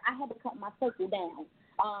year, I had to cut my circle down.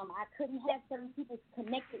 I couldn't have certain people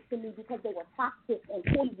connected to me because they were toxic and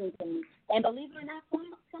poison to me. And believe it or not,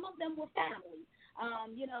 some of them were family.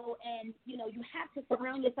 You have to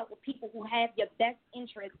surround yourself with people who have your best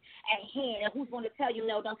interests at hand and who's going to tell you,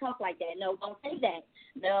 no, don't talk like that. No, don't say that.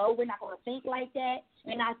 No, we're not going to think like that.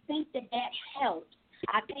 And I think that helps.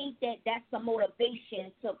 I think that that's the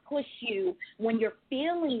motivation to push you when you're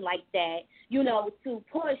feeling like that, to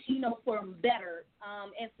push, for better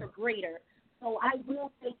and for greater. So I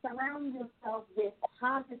will say surround yourself with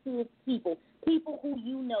positive people who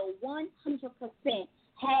 100%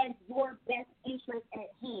 has your best interest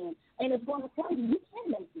at hand and is going to tell you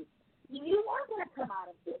can make it. You are going to come out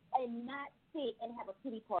of this and not sit and have a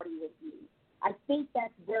pity party with you. I think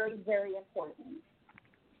that's very, very important.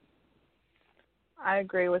 I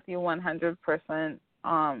agree with you 100%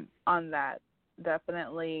 on that.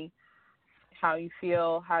 Definitely how you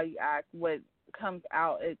feel, how you act, what comes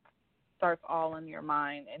out, it starts all in your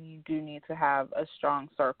mind, and you do need to have a strong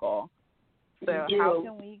circle. So how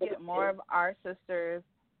can we get more of our sisters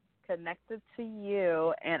connected to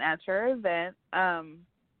you and at your event?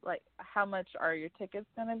 How much are your tickets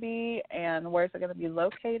going to be, and where's it going to be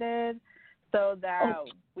located, so that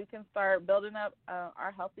we can start building up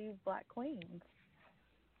our healthy Black queens?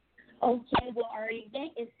 Okay, well, our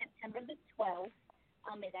event is September the 12th.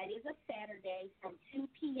 And that is a Saturday from 2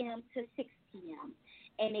 p.m. to 6 p.m.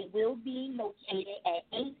 And it will be located at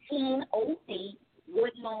 1808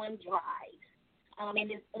 Woodlawn Drive. And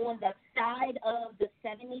it's on the side of the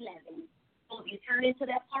 7-Eleven. So if you turn into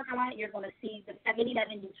that parking lot, you're going to see the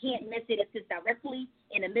 7-Eleven. You can't miss it. It sits directly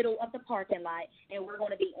in the middle of the parking lot, and we're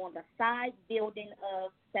going to be on the side building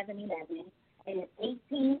of 7-Eleven, and it's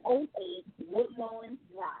 1808 Woodlawn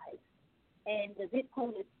Drive. And the zip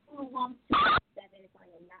code is 21227, if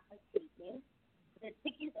I am not mistaken. The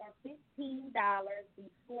tickets are $15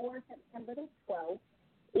 before September the 12th.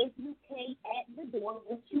 If you pay at the door,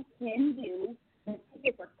 which you can do, the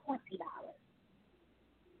tickets are $20.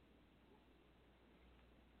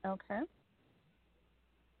 Okay.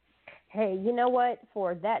 Hey, you know what?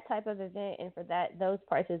 For that type of event and for that, those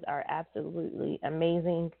prices are absolutely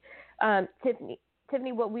amazing.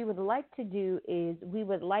 Tiffany, what we would like to do is we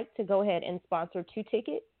would like to go ahead and sponsor 2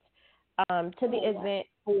 tickets to the event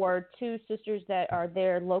for 2 sisters that are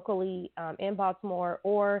there locally in Baltimore,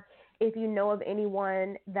 or if you know of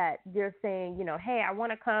anyone that you're saying, you know, hey, I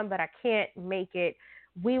want to come, but I can't make it,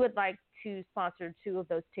 we would like to sponsor 2 of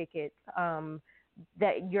those tickets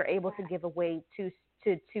that you're able to give away to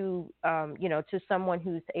you know, to someone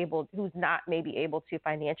who's not maybe able to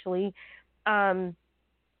financially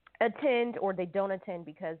attend, or they don't attend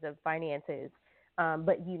because of finances,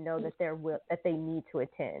 but you know that that they need to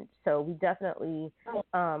attend. So we definitely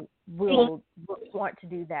will want to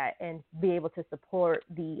do that and be able to support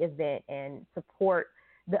the event and support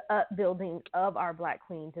the upbuilding of our Black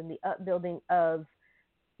queens and the upbuilding of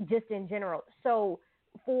just in general. So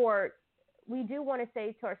we do want to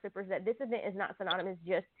say to our sippers that this event is not synonymous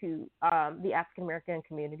just to the African American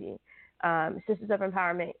community. Sisters of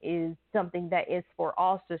Empowerment is something that is for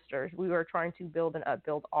all sisters. We are trying to build and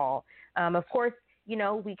upbuild all. Of course, you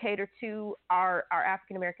know, we cater to our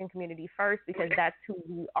African American community first because that's who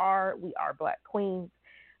we are. We are Black queens.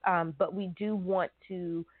 But we do want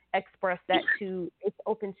to express that it's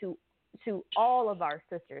open to all of our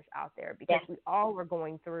sisters out there, because we all are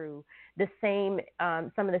going through the same,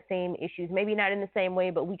 some of the same issues, maybe not in the same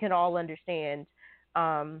way, but we can all understand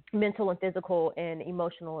mental and physical and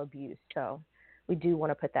emotional abuse. So we do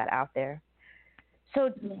want to put that out there.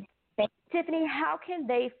 So Tiffany, how can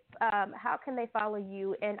they follow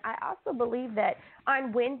you? And I also believe that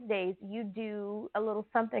on Wednesdays you do a little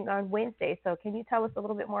something on Wednesdays. So can you tell us a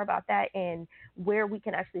little bit more about that and where we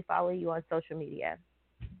can actually follow you on social media?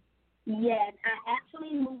 Yes, I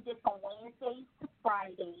actually moved it from Wednesdays to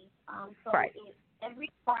Fridays. Right. It's every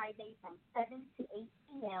Friday from 7 to 8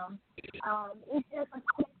 p.m. It's just a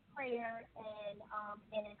quick prayer and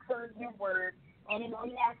an encouragement word, and it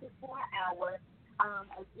only lasts for an hour.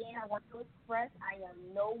 Again, I want to express I am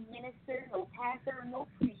no minister, no pastor, no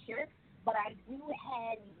preacher, but I do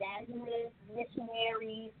have evangelists,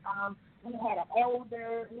 missionaries. We had an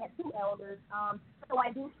elder. We had 2 elders. So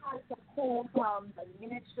I do try to pull from the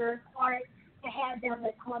minister part to have them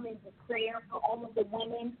to come into prayer for all of the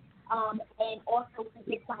women, and also to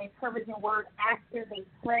get some encouraging word after they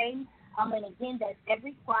pray. And again, that's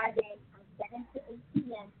every Friday from 7 to 8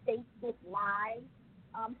 p.m. Facebook Live.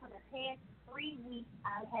 For the past 3 weeks,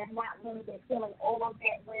 I have not really been feeling all of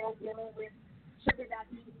that well, dealing with sugar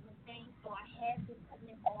diabetes and things, so I have been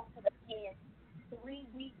putting it off for the past 3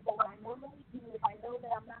 weeks. But what I normally do, if I know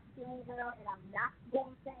that I'm not feeling well and I'm not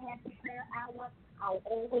going to have the prayer hour, I'll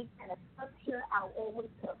always kind of structure, I'll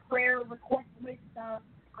always put a prayer request list,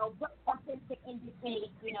 I'll put something to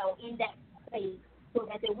indicate, you know, in that space, so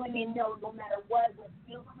that the women know no matter what, we're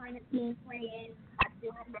still behind the scenes praying, I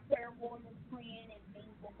still have my prayer warriors praying and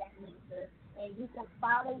things of that nature. And you can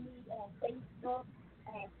follow me on Facebook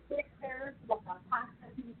as Sisters with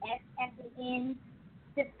apostrophe S at the end,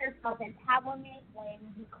 Sisters of Empowerment. When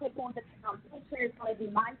you click on the picture, it's going to be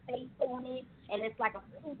my face on it, and it's like a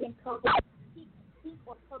pink and purple, pink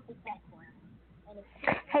or purple background. And it's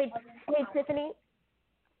hey, Tiffany.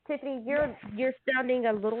 Tiffany, you're sounding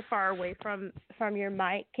a little far away from your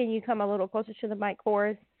mic. Can you come a little closer to the mic for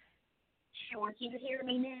us? Sure. Can you hear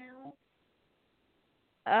me now?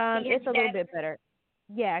 It's a little bit better.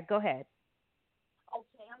 Yeah, go ahead.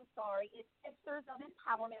 Okay, I'm sorry. It's Sisters of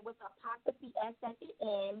Empowerment with apostrophe S at the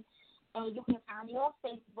end. And you can find me on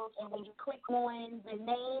Facebook. And when you click on the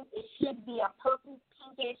name, it should be a purple,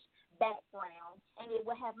 pinkish background. And it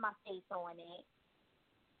will have my face on it.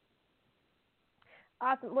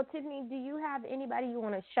 Awesome. Well, Tiffany, do you have anybody you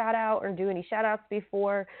want to shout out or do any shout outs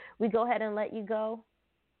before we go ahead and let you go?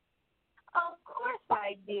 Of course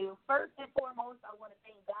I do. First and foremost, I want to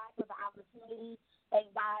thank God for the opportunity. Thank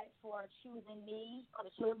God for choosing me or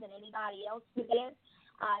choosing anybody else for this.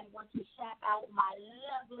 I want to shout out my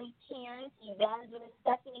lovely parents, Evangelist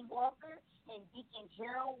Stephanie Walker and Deacon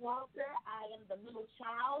Gerald Walker. I am the middle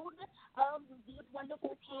child of these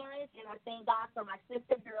wonderful parents, and I thank God for my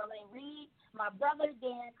sister, Geraldine Reed, my brother,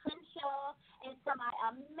 Dan Crenshaw, and to my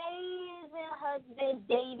amazing husband,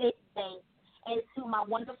 David Banks, and to my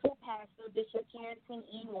wonderful pastor, Bishop Carrington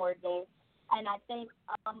E. Morgan. And I thank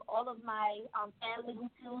all of my family who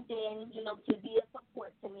tuned in, to be a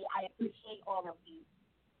support to me. I appreciate all of you.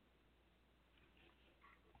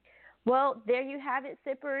 Well, there you have it,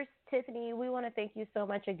 Sippers. Tiffany, we want to thank you so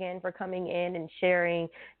much again for coming in and sharing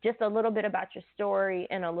just a little bit about your story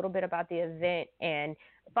and a little bit about the event. And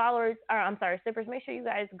Sippers, make sure you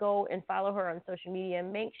guys go and follow her on social media.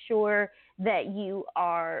 Make sure that you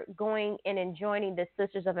are going in and joining the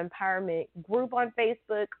Sisters of Empowerment group on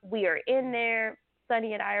Facebook. We are in there.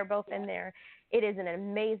 Sunny and I are both in there. It is an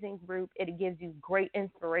amazing group. It gives you great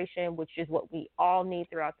inspiration, which is what we all need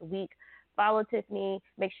throughout the week. Follow Tiffany.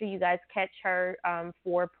 Make sure you guys catch her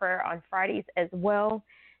for prayer on Fridays as well.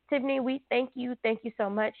 Tiffany, we thank you. Thank you so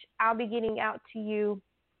much. I'll be getting out to you.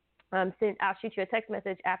 I'll shoot you a text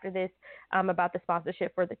message after this about the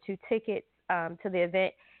sponsorship for the 2 tickets to the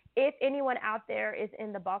event. If anyone out there is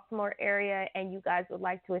in the Baltimore area and you guys would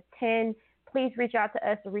like to attend, please reach out to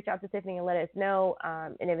us or reach out to Tiffany and let us know.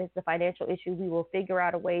 And if it's a financial issue, we will figure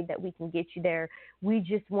out a way that we can get you there. We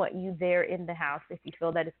just want you there in the house if you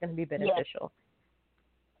feel that it's going to be beneficial.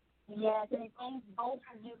 Yes, and thank both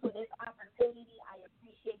of you for this opportunity. I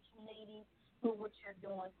appreciate you ladies for what you're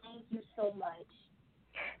doing. Thank you so much.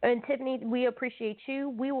 And Tiffany, we appreciate you.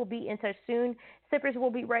 We will be in touch soon. Sippers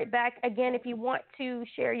will be right back. Again, if you want to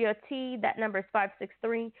share your tea, that number is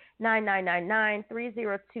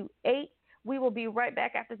 563-9999-3028. We will be right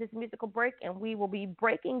back after this musical break, and we will be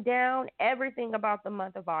breaking down everything about the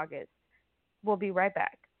month of August. We'll be right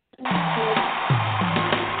back.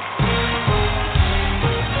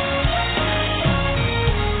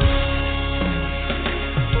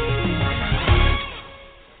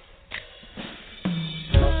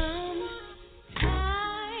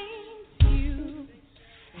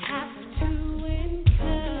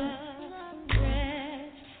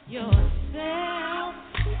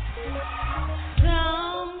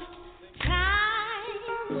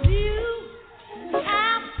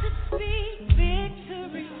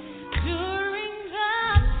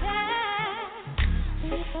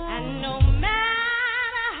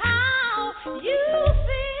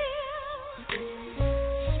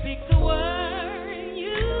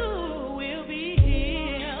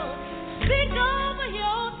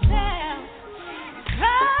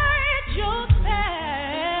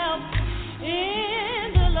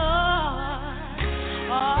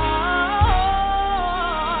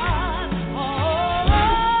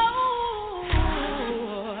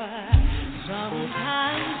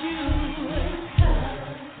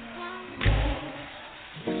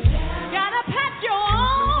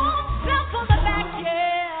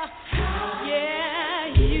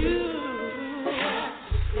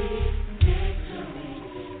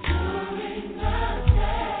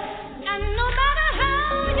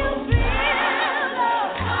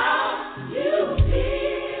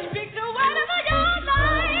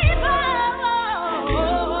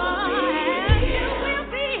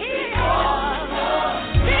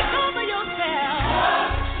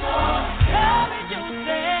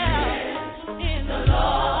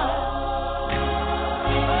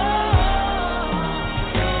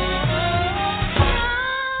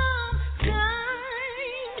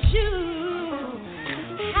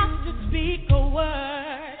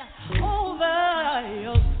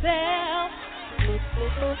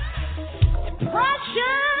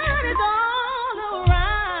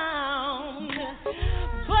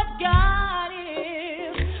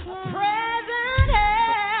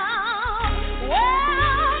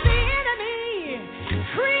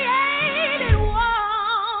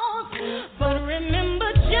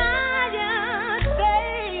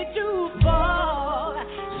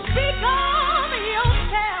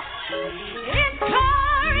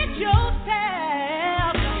 Encourage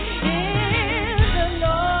yourself in the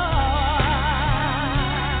Lord.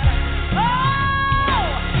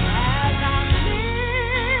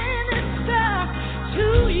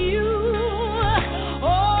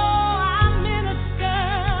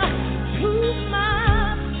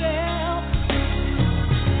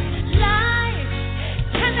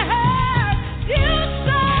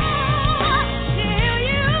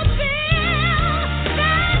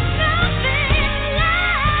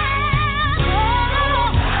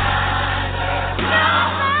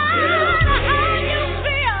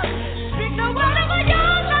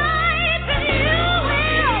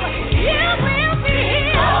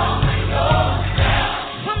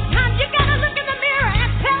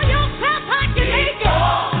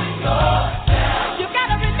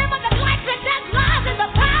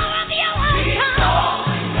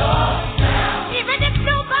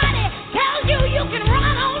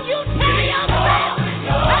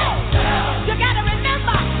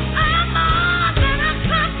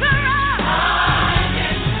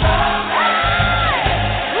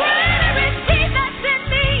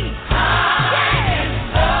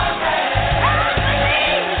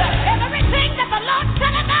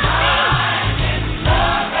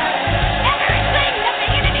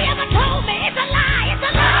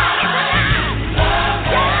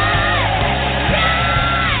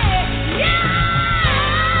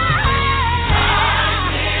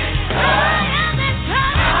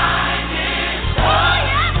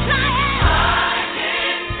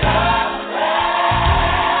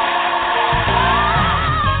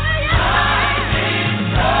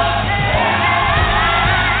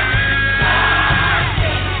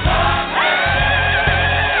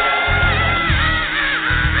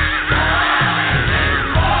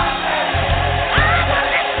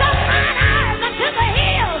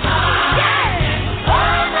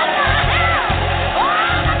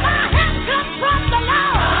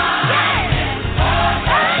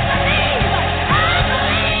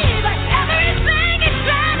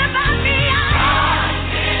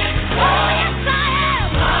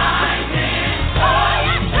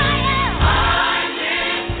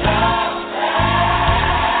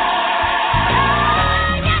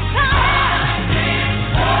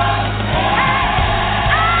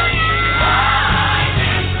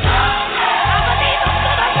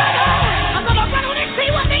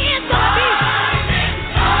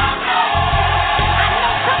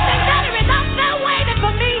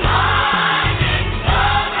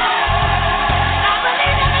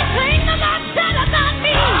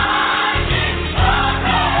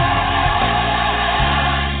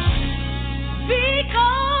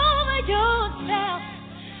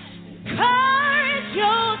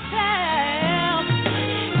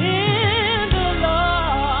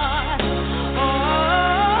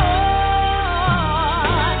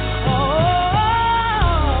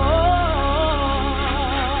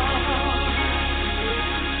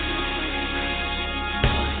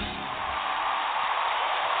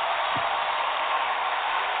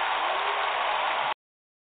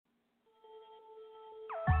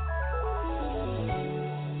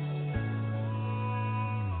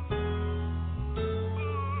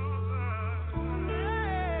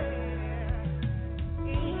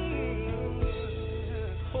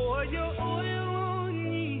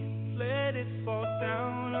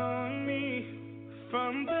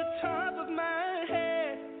 from the top of my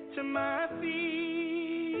head to my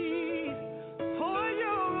feet. Pour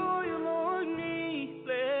your oil on me,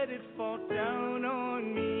 let it fall down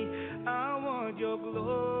on me. I want your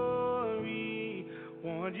glory,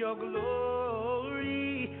 want your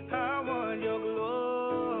glory. I want your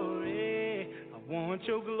glory, I want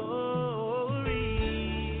your glory.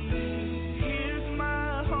 Here's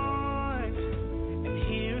my heart, and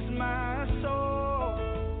here's my soul.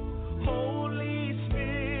 Holy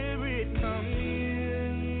Spirit, come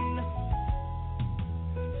in.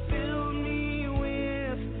 Fill me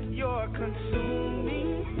with your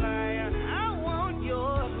consuming fire. I want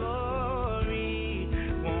your glory,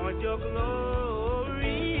 want your glory.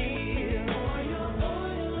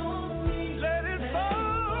 Let it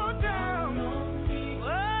fall down.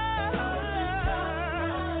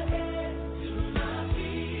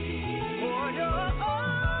 For your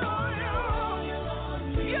oil.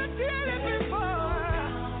 You did it before.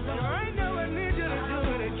 I never need you to do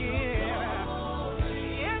it again.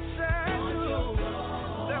 Yes, I do.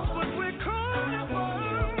 That's what we're calling for.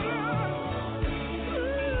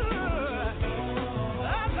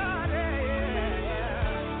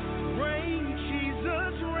 Rain,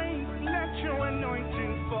 Jesus, rain. Let your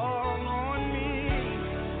anointing fall on me.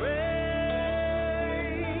 Rain,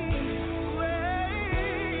 rain.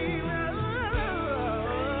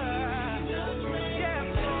 Yes,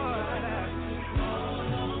 Lord.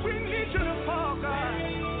 We need you to fall, God.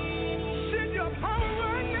 Send your power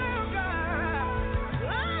right now, God.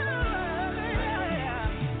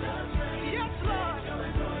 Yes, Lord.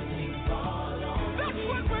 That's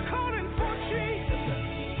what we're calling for, Jesus.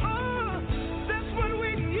 Oh, that's what we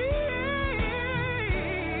need.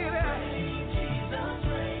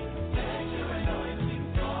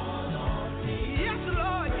 Yes,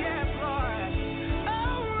 Lord. Yes, Lord.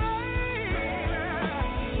 Oh,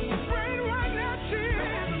 rain right now,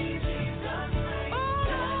 Jesus.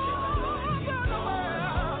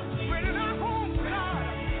 Rain in our homes, God.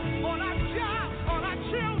 On our jobs, on our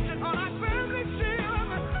children, on our family,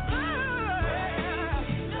 Jesus.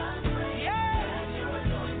 Yeah.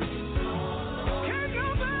 Can't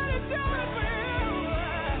nobody do it for you.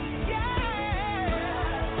 Yeah.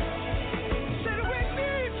 Said we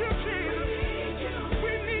need you, Jesus.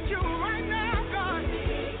 We need you right now, God.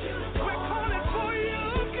 We're calling for you,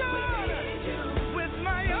 God. With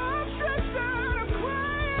my arms stretched out, I'm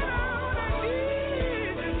crying out, I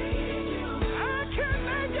need you. I can't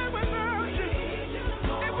make it without you.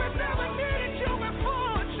 And we never needed you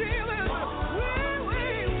before, Jesus. We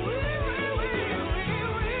need you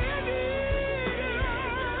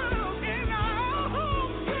in our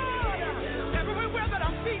homes, God. Everywhere that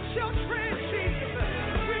our feet shall tread, Jesus.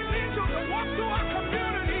 We need you to walk through our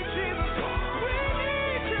community, Jesus. We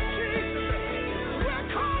need you, Jesus. We're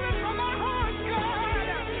calling from our hearts, God.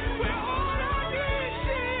 We're on our knees,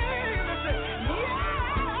 Jesus.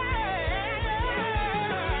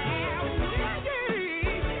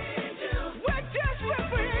 We're desperate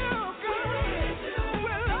for you, God.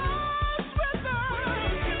 We're lost without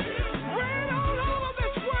you. Rain all over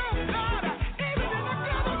this world, God. Even in the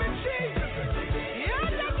government, Jesus. Yeah.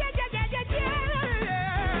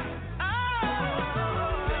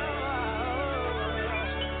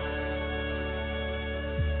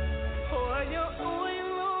 Pour your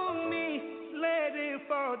oil on me, let it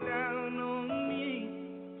fall down on me.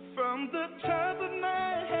 From the top of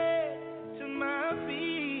my head to my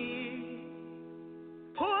feet.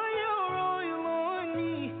 Pour your oil on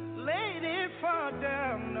me, let it fall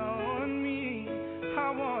down on me.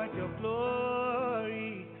 I want your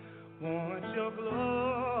glory, want your glory.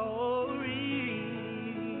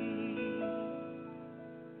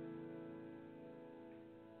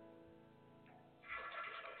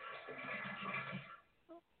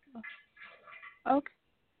 Okay.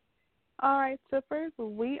 All right, sippers,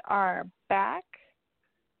 we are back,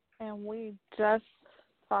 and we just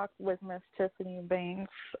talked with Miss Tiffany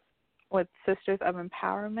Banks with Sisters of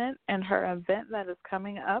Empowerment and her event that is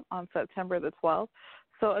coming up on September the 12th.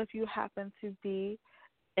 So if you happen to be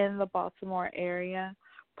in the Baltimore area,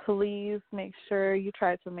 please make sure you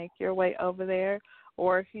try to make your way over there,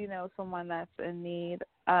 or if you know someone that's in need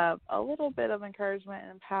of a little bit of encouragement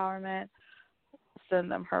and empowerment,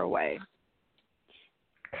 send them her way.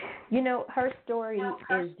 You know, her story is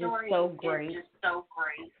just so great.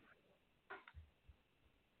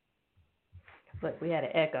 Look, we had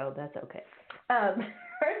an echo. That's okay. Her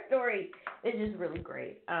story is just really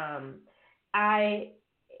great. I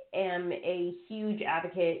am a huge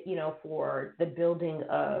advocate, you know, for the building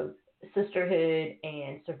of sisterhood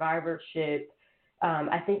and survivorship.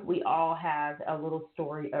 I think we all have a little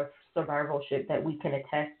story of survivorship that we can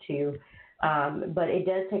attest to. But it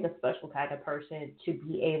does take a special kind of person to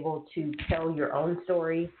be able to tell your own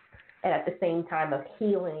story and at the same time of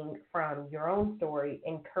healing from your own story,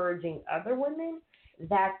 encouraging other women.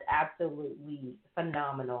 That's absolutely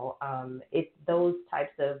phenomenal. It's those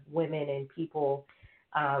types of women and people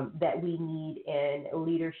that we need in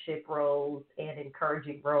leadership roles and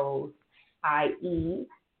encouraging roles, i.e.,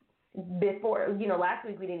 before, last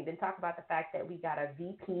week we didn't even talk about the fact that we got a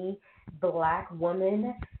VP black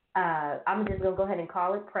woman. I'm just going to go ahead and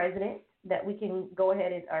call it president, that we can go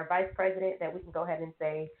ahead and, or vice president, that we can go ahead and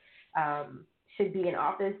say should be in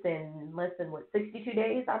office in less than, 62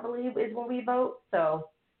 days, I believe, is when we vote. So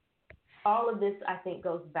all of this, I think,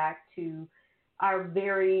 goes back to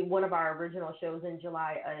one of our original shows in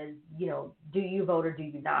July is, do you vote or do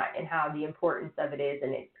you not, and how the importance of it is.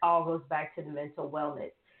 And it all goes back to the mental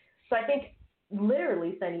wellness. So I think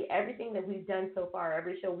literally, Sunny, everything that we've done so far,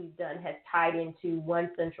 every show we've done has tied into one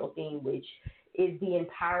central theme, which is the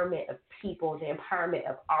empowerment of people, the empowerment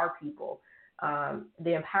of our people,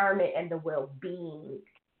 the empowerment and the well-being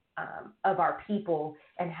of our people,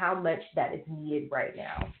 and how much that is needed right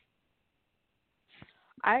now.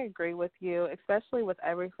 I agree with you, especially with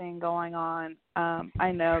everything going on.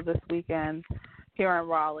 I know this weekend here in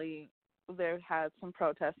Raleigh, there had some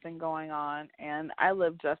protesting going on, and I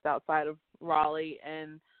live just outside of Raleigh,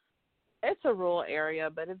 and it's a rural area,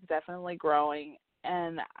 but it's definitely growing.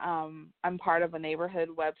 And I'm part of a neighborhood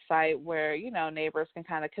website where, neighbors can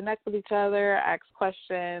kind of connect with each other, ask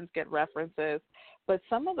questions, get references. But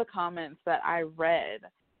some of the comments that I read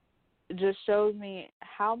just showed me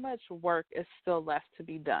how much work is still left to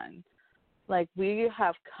be done. Like, we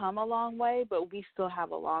have come a long way, but we still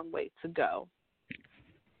have a long way to go.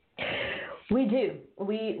 We do.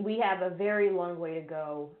 We have a very long way to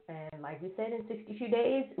go, and like we said, in 62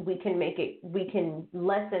 days, we can make it. We can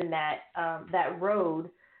lessen that road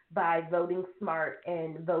by voting smart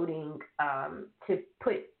and voting to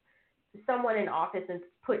put someone in office and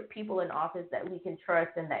put people in office that we can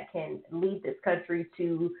trust and that can lead this country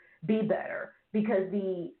to be better. Because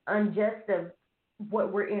the unjust of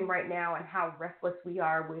what we're in right now and how restless we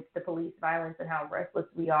are with the police violence and how restless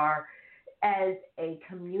we are as a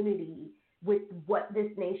community with what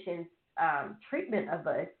this nation's treatment of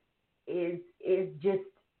us is just,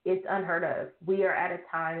 it's unheard of. We are at a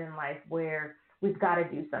time in life where we've got to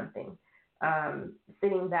do something.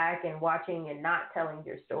 Sitting back and watching and not telling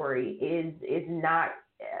your story is not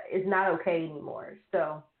okay anymore.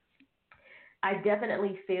 So I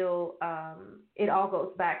definitely feel it all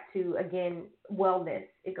goes back to, again, wellness.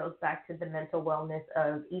 It goes back to the mental wellness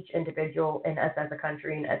of each individual and us as a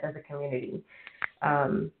country and us as a community.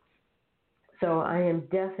 So I am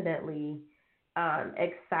definitely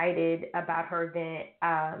excited about her event.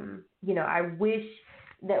 I wish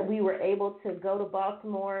that we were able to go to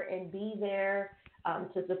Baltimore and be there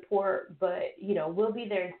to support, but, we'll be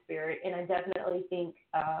there in spirit. And I definitely think,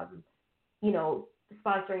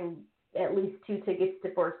 sponsoring at least 2 tickets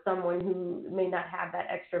for someone who may not have that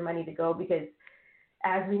extra money to go, because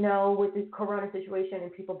as we know, with the corona situation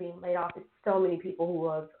and people being laid off, it's so many people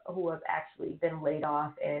who have actually been laid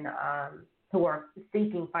off and who are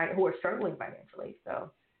struggling financially.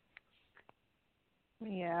 So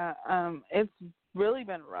yeah, it's really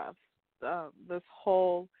been rough. This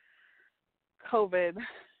whole COVID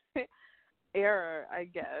era, I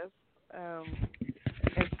guess.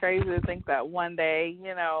 It's crazy to think that one day,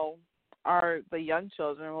 the young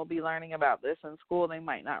children will be learning about this in school. They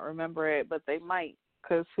might not remember it, but they might,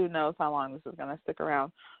 because who knows how long this is going to stick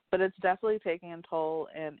around. But it's definitely taking a toll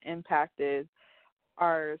and impacted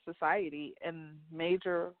our society in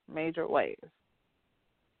major, major ways.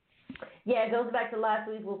 Yeah, it goes back to last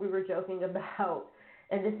week where we were joking about,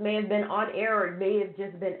 and this may have been on air or it may have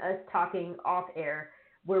just been us talking off air,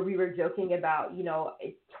 where we were joking about,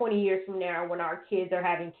 20 years from now when our kids are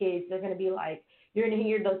having kids, they're going to be like, you're going to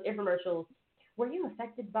hear those infomercials. Were you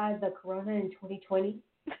affected by the corona in 2020?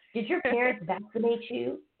 Did your parents vaccinate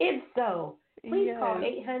you? If so, please call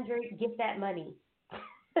 800, get that money.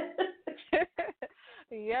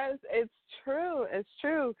 Yes, it's true. It's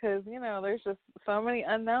true, because, there's just so many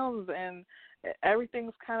unknowns, and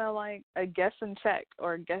everything's kind of like a guess and check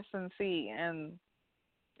or guess and see, and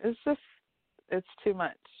it's too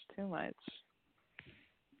much.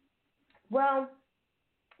 Well,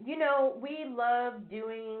 we love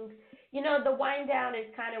doing, the wind down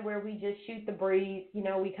is kind of where we just shoot the breeze.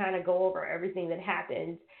 We kind of go over everything that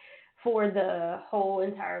happens for the whole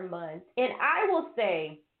entire month. And I will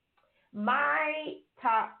say my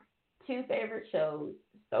top 2 favorite shows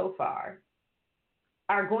so far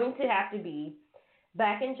are going to have to be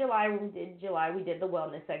Back in July, when we did the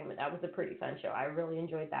wellness segment. That was a pretty fun show. I really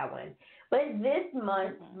enjoyed that one. But this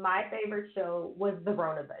month, my favorite show was the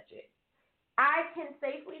Rona Budget. I can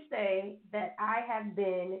safely say that I have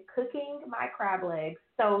been cooking my crab legs.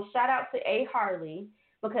 So shout out to A. Harley,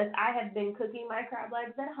 because I have been cooking my crab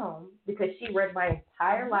legs at home because she read my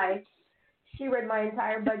entire life. She read my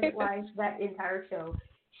entire budget life, that entire show.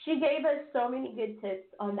 She gave us so many good tips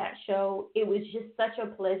on that show. It was just such a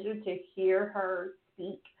pleasure to hear her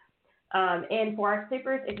speak. And for our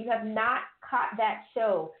stickers, if you have not caught that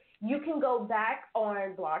show, you can go back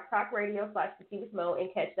on Blog Talk Radio/The Tea with Mo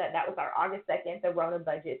and catch that. That was our August 2nd, the Rona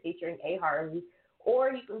Budget featuring A. Harley.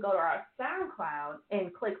 Or you can go to our SoundCloud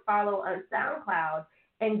and click follow on SoundCloud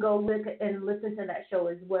and go look and listen to that show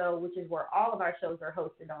as well, which is where all of our shows are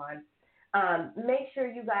hosted on. Make sure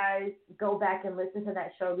you guys go back and listen to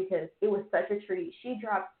that show because it was such a treat. She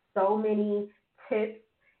dropped so many tips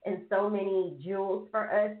and so many jewels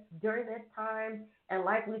for us during this time. And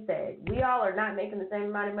like we said, we all are not making the same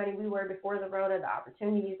amount of money we were before the Rona. The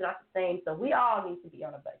opportunities are not the same. So we all need to be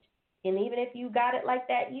on a budget. And even if you got it like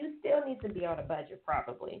that, you still need to be on a budget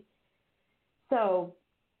probably. So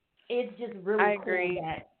it's just really cool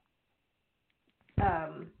that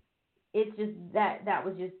it's just that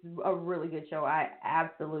was just a really good show. I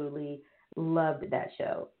absolutely loved that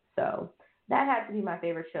show. So that had to be my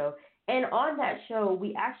favorite show. And on that show,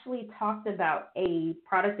 we actually talked about a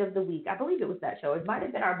product of the week. I believe it was that show. It might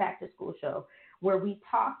have been our back to school show where we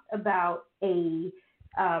talked about a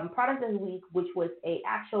product of the week, which was a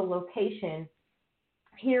actual location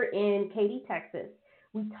here in Katy, Texas.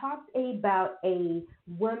 We talked about a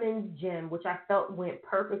women's gym, which I felt went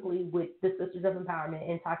perfectly with the Sisters of Empowerment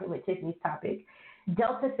and talking with Tiffany's topic.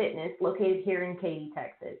 Delta Fitness, located here in Katy,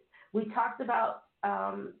 Texas. We talked about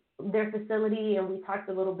their facility, and we talked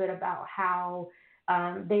a little bit about how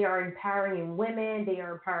they are empowering women, they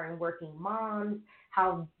are empowering working moms,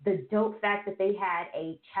 how the dope fact that they had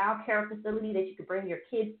a child care facility that you could bring your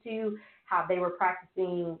kids to, how they were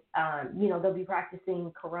practicing, they'll be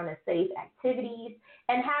practicing corona-safe activities,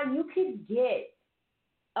 and how you could get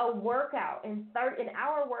a workout an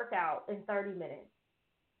hour workout in 30 minutes,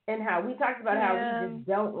 and how we talked about how we just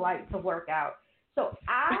don't like to work out. So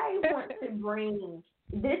I want to bring,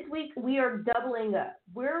 this week we are doubling up.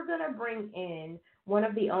 We're going to bring in one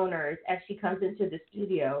of the owners as she comes into the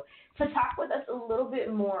studio to talk with us a little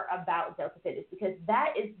bit more about Delta Fitness, because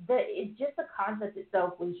it's just the concept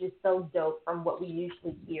itself was just so dope from what we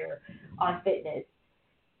usually hear on fitness.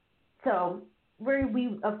 So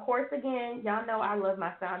we of course, again, y'all know I love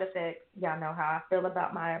my sound effects. Y'all know how I feel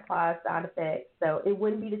about my applause sound effects. So it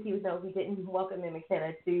wouldn't be the Tea with Mo if we didn't welcome in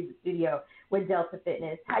McKenna to the studio with Delta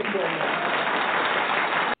Fitness. How you doing,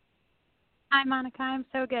 man? Hi, Monica. I'm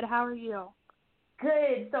so good. How are you?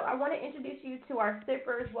 Good. So I want to introduce you to our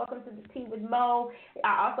sippers. Welcome to the Tea with Mo.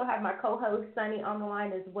 I also have my co-host, Sunny, on the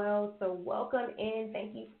line as well. So welcome in.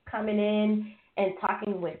 Thank you for coming in and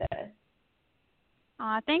talking with us.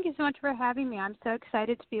 Thank you so much for having me. I'm so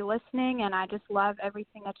excited to be listening, and I just love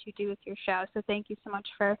everything that you do with your show. So thank you so much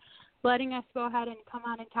for letting us go ahead and come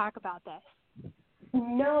on and talk about this.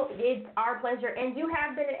 No, it's our pleasure. And you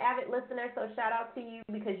have been an avid listener, so shout out to you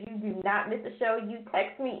because you do not miss a show. You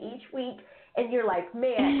text me each week, and you're like,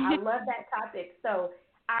 man, I love that topic. So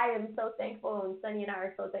I am so thankful, and Sunny and I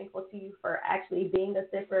are so thankful to you for actually being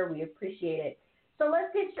a sipper. We appreciate it. So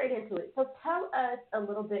let's get straight into it. So tell us a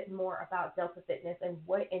little bit more about Delta Fitness and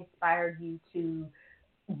what inspired you to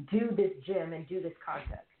do this gym and do this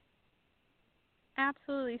concept.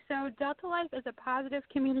 Absolutely. So Delta Life is a positive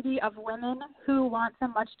community of women who want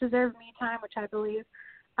some much-deserved me time, which I believe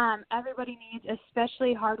everybody needs,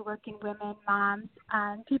 especially hardworking women, moms,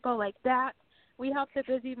 and people like that. We help the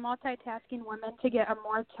busy multitasking women to get a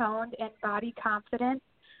more toned and body confidence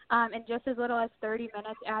in just as little as 30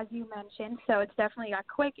 minutes, as you mentioned. So it's definitely a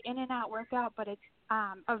quick in-and-out workout, but it's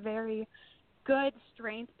a very good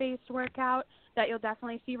strength-based workout that you'll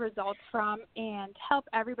definitely see results from and help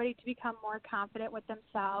everybody to become more confident with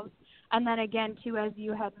themselves. And then again, too, as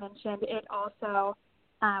you had mentioned, it also,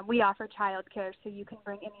 we offer childcare, so you can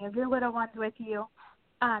bring any of your little ones with you.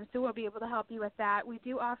 So we'll be able to help you with that. We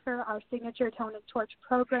do offer our signature Tone and Torch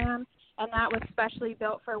program, and that was specially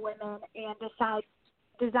built for women and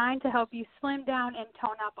designed to help you slim down and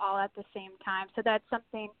tone up all at the same time. So that's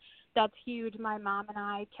something that's huge. My mom and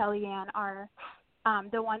I, Kellyanne, are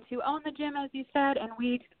the ones who own the gym, as you said, and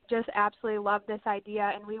we just absolutely love this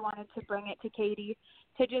idea, and we wanted to bring it to Katy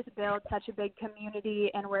to just build such a big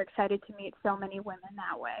community, and we're excited to meet so many women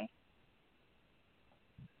that way.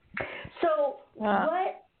 So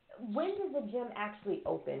when does the gym actually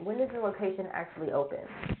open? When does the location actually open?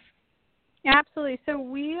 Absolutely. So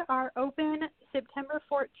we are open September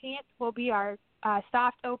 14th will be our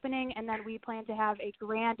soft opening, and then we plan to have a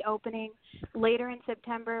grand opening later in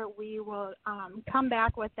September. We will come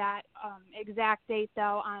back with that exact date,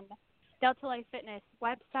 though, on Delta Life Fitness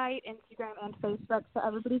website, Instagram, and Facebook, so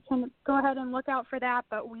everybody can go ahead and look out for that.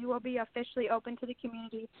 But we will be officially open to the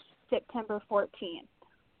community September 14th.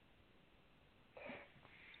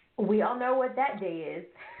 We all know what that day is.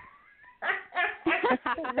 That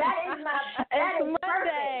is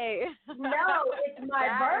Monday. Perfect. No, it's my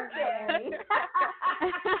birthday.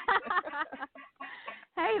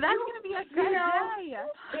 Hey, that's going to be a good day.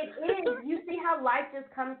 It is. You see how life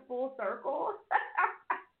just comes full circle?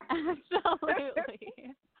 Absolutely.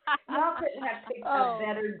 Y'all couldn't have picked a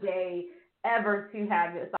better day ever to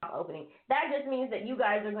have your soft opening. That just means that you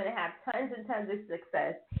guys are going to have tons and tons of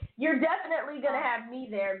success. You're definitely going to have me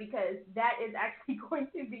there because that is actually going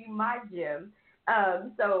to be my gym.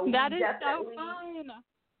 So that is so fun.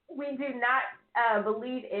 We do not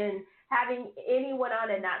believe in having anyone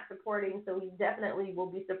on and not supporting, so we definitely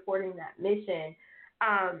will be supporting that mission.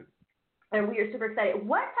 And we are super excited.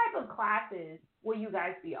 What type of classes will you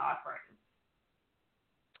guys be offering?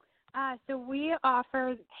 So we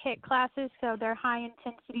offer HIIT classes, so they're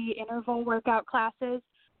high-intensity interval workout classes.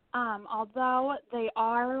 Although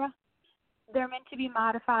they're meant to be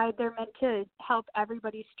modified, they're meant to help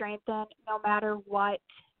everybody strengthen no matter what,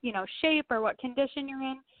 shape or what condition you're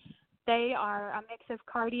in. They are a mix of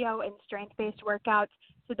cardio and strength-based workouts,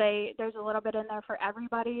 so there's a little bit in there for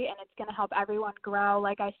everybody, and it's going to help everyone grow.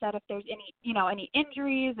 Like I said, if there's any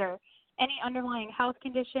injuries or any underlying health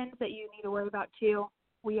conditions that you need to worry about too,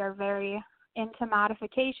 we are very into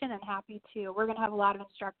modification and we're going to have a lot of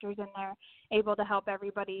instructors in there able to help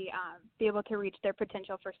everybody be able to reach their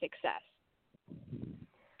potential for success.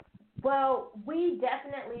 Well, we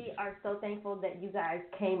definitely are so thankful that you guys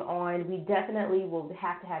came on. We definitely will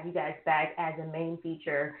have to have you guys back as a main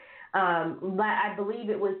feature. I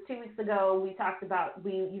believe it was 2 weeks ago we talked about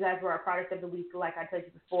you guys were our product of the week, like I told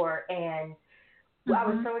you before, and I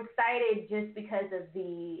was so excited just because of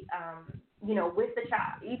the with the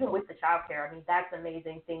child, even with the child care. I mean, that's an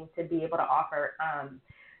amazing thing to be able to offer.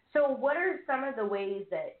 So what are some of the ways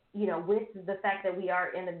that, with the fact that we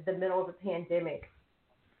are in the middle of a pandemic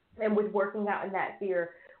and with working out in that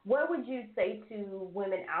fear, what would you say to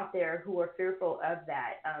women out there who are fearful of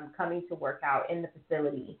that coming to work out in the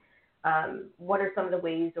facility? What are some of the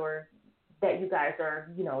ways that you guys are,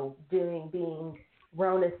 doing being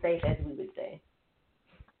Rona safe, as we would say?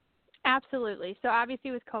 Absolutely. So obviously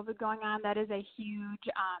with COVID going on, that is a huge,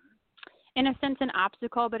 in a sense, an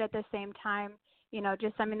obstacle, but at the same time,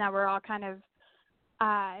 just something that we're all kind of,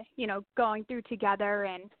 going through together.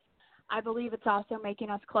 And I believe it's also making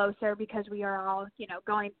us closer because we are all,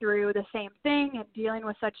 going through the same thing and dealing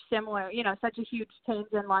with such such a huge change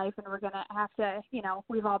in life. And we're going to have to,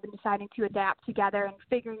 we've all been deciding to adapt together and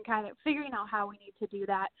figuring out how we need to do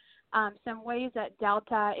that. Some ways that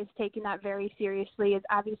Delta is taking that very seriously is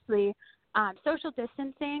obviously social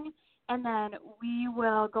distancing, and then we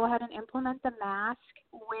will go ahead and implement the mask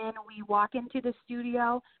when we walk into the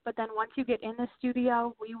studio. But then once you get in the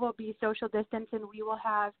studio, we will be social distance, and we will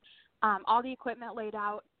have all the equipment laid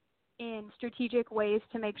out in strategic ways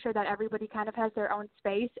to make sure that everybody kind of has their own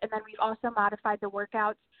space. And then we've also modified the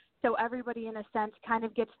workouts so everybody, in a sense, kind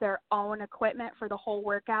of gets their own equipment for the whole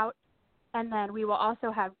workout. And then we will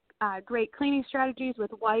also have great cleaning strategies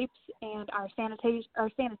with wipes and our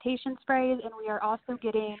sanitation sprays, and we are also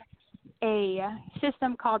getting a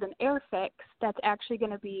system called an Air Fix that's actually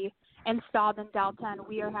going to be installed in Delta, and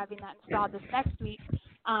we are having that installed this next week,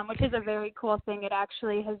 which is a very cool thing. It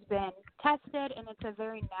actually has been tested, and it's a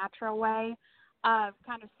very natural way of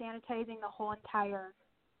kind of sanitizing the whole entire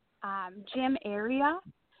gym area,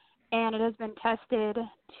 and it has been tested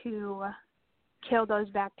to kill those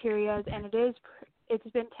bacteria, and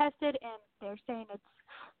it's been tested, and they're saying it's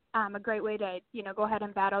a great way to, go ahead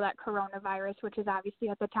and battle that coronavirus, which is obviously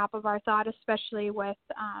at the top of our thought, especially with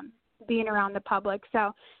being around the public.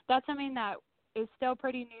 So that's something that is still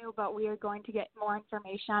pretty new, but we are going to get more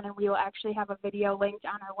information on, and we will actually have a video linked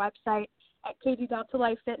on our website at KD Delta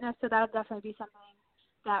Life Fitness. So that'll definitely be something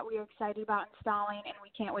that we are excited about installing, and we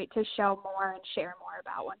can't wait to show more and share more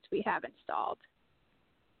about once we have installed.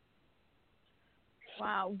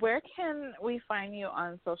 Wow. Where can we find you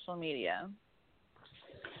on social media?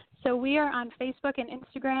 So we are on Facebook and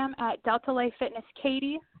Instagram at Delta Life Fitness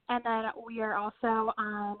Katie, and then we are also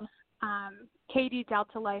on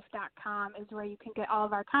kddeltalife.com is where you can get all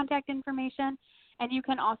of our contact information, and you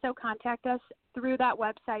can also contact us through that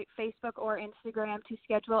website, Facebook or Instagram, to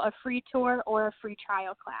schedule a free tour or a free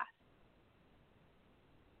trial class.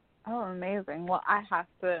 Oh, amazing. Well, I have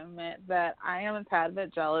to admit that I am a tad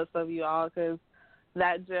bit jealous of you all because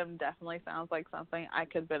that gym definitely sounds like something I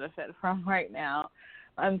could benefit from right now.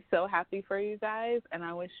 I'm so happy for you guys, and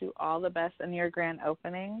I wish you all the best in your grand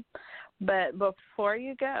opening. But before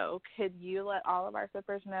you go, could you let all of our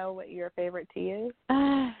sippers know what your favorite tea is?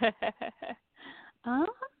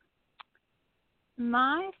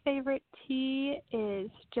 My favorite tea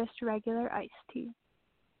is just regular iced tea.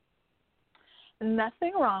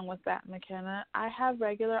 Nothing wrong with that, McKenna. I have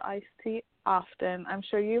regular iced tea often. I'm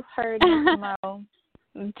sure you've heard Miss Mo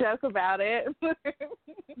joke about it.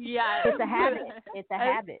 Yeah, it's a habit. It's a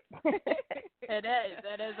habit. It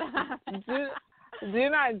is a habit. Do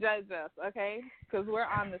not judge us, okay? Because we're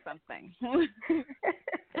on to something.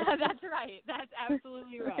 That's right. That's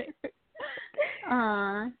absolutely right.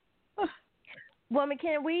 Well,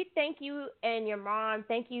 McKenna, we thank you and your mom.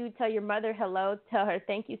 Thank you. Tell your mother hello. Tell her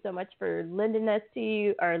thank you so much for lending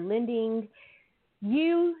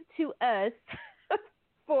you to us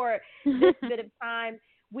for this bit of time.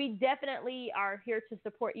 We definitely are here to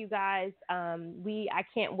support you guys. I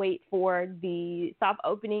can't wait for the soft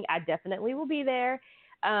opening. I definitely will be there.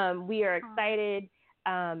 We are excited.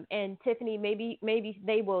 And Tiffany, maybe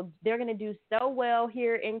they're going to do so well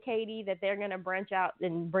here in Katy that they're going to branch out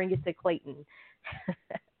and bring it to Clayton.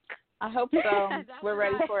 I hope so. We're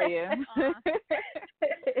ready for you.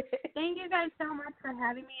 Thank you guys so much for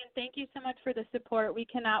having me, and thank you so much for the support. We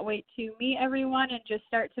cannot wait to meet everyone and just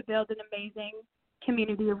start to build an amazing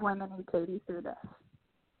community of women in Katy through this.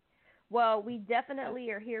 Well, we definitely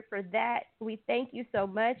are here for that. We thank you so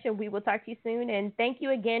much, and we will talk to you soon. And thank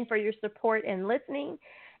you again for your support and listening.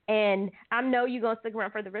 And I know you're going to stick around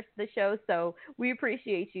for the rest of the show, so we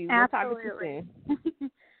appreciate you. Absolutely. We'll talk to you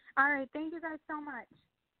soon. All right. Thank you guys so much.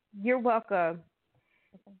 You're welcome.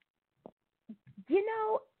 You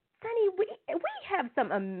know, Sunny, we have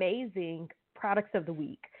some amazing products of the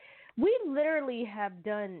week. We literally have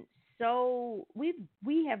done we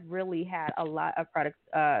have really had a lot of products,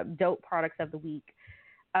 dope products of the week.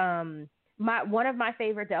 One of my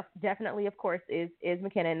favorite definitely, of course, is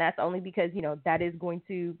McKenna, and that's only because that is going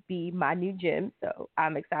to be my new gym. So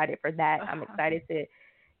I'm excited for that. I'm excited to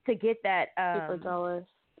get that. Super jealous.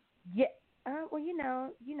 Yeah. Well,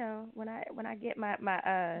 when I get my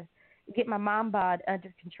mom bod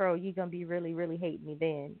under control, you're gonna be really, really hating me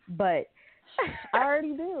then. But I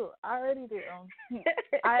already do. I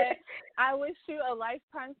wish you a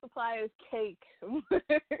lifetime supply of cake.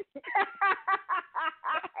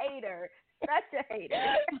 Hater. Such a hater.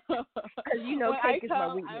 Because cake is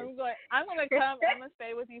my weakness. I'm gonna come. I'm gonna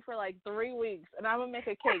stay with you for like 3 weeks, and I'm gonna make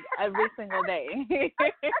a cake every single day.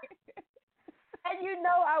 And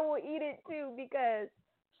I will eat it too because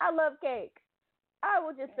I love cake. I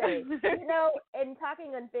will just say, and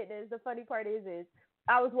talking on fitness, the funny part is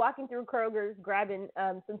I was walking through Kroger's grabbing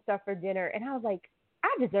some stuff for dinner, and I was like, I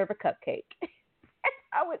deserve a cupcake.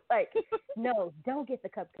 I was like, no, don't get the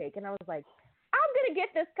cupcake. And I was like, I'm going to get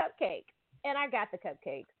this cupcake. And I got the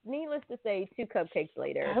cupcake. Needless to say, 2 cupcakes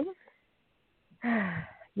later.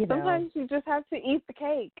 Sometimes you just have to eat the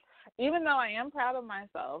cake. Even though I am proud of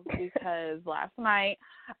myself because last night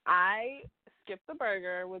I skipped the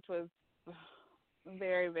burger, which was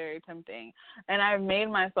very, very tempting. And I made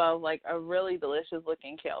myself like a really delicious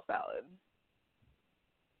looking kale salad.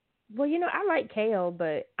 Well, I like kale,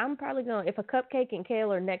 but I'm probably going to, if a cupcake and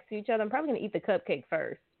kale are next to each other, I'm probably going to eat the cupcake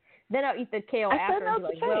first. Then I'll eat the kale after. And be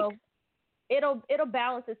like, well, it'll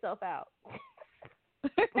balance itself out.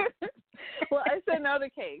 Well, I said no to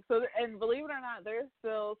cake. So, and believe it or not, there's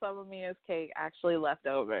still some of Mia's cake actually left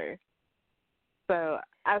over. So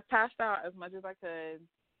I've passed out as much as I could,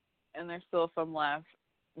 and there's still some left.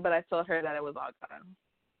 But I told her that it was all gone.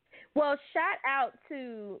 Well, shout out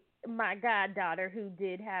to my goddaughter who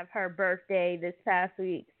did have her birthday this past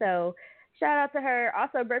week. So shout out to her.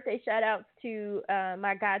 Also, birthday shout outs to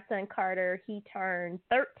my godson Carter. He turned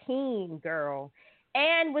 13, girl,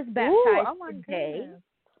 and was baptized today. Goodness.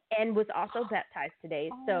 And was also baptized today.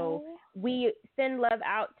 Aww. So we send love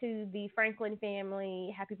out to the Franklin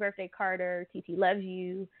family. Happy birthday, Carter. TT loves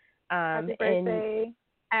you. Happy birthday.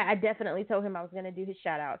 And I definitely told him I was going to do his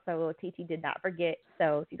shout out. So TT did not forget.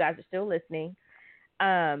 So if you guys are still listening.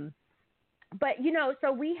 But,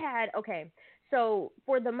 so we had, so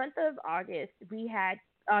for the month of August, we had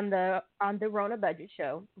on the Rona Budget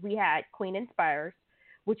Show, we had Queen Inspires,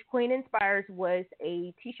 which Queen Inspires was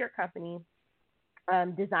a t-shirt company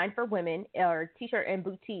designed for women, or t-shirt and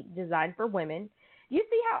boutique designed for women. You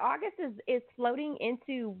see how August is floating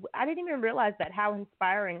into, I didn't even realize that, how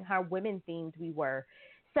inspiring, how women themed we were.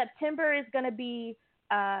 September is going to be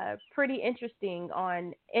pretty interesting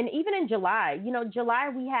on, and even in July, July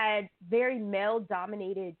we had very male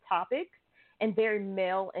dominated topics and very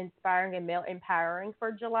male inspiring and male empowering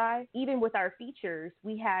for July. Even with our features,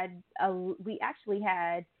 we actually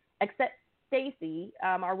had, except Stacy,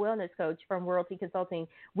 our wellness coach from Royalty Consulting,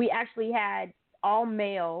 we actually had all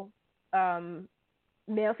male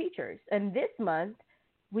male features. And this month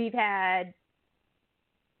we've had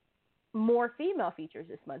more female features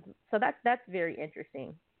this month. So that's very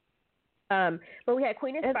interesting. But we had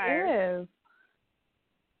Queen Inspired. It is.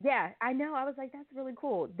 Yeah, I know. I was like, that's really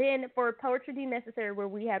cool. Then for Poetry Deemed Necessary, where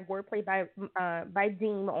we had wordplay by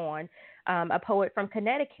Deem on, a poet from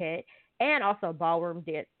Connecticut, and also a ballroom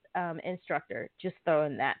dance instructor. Just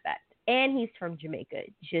throwing that fact. And he's from Jamaica,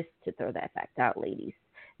 just to throw that fact out, ladies.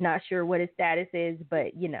 Not sure what his status is, but,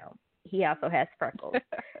 he also has freckles.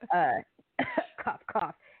 Cough,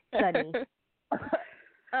 cough. Sunny.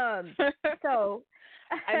 So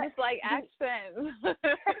I just like accents.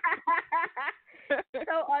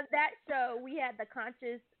 So on that show, we had the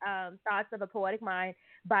Conscious Thoughts of a Poetic Mind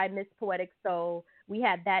by Miss Poetic Soul. We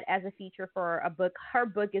had that as a feature for a book. Her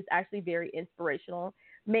book is actually very inspirational.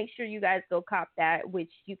 Make sure you guys go cop that,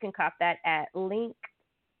 which you can cop that at link.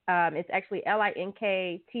 It's actually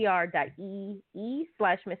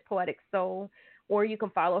linktr.ee/Miss Poetic Soul, or you can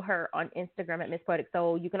follow her on Instagram at Miss Poetic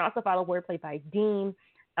Soul. You can also follow Wordplay by Dean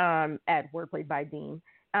at Wordplay by Dean.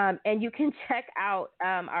 And you can check out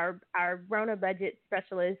our Rona budget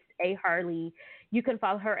specialist, A. Harley. You can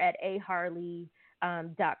follow her at aharley.com.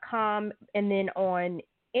 And then on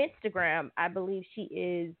Instagram, I believe she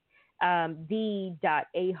is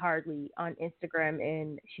the.aharley on Instagram,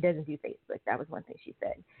 and she doesn't do Facebook. That was one thing she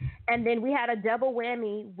said. And then we had a double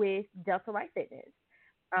whammy with Delta Life Fitness,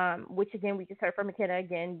 which, again, we just heard from McKenna.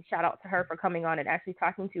 Again, shout out to her for coming on and actually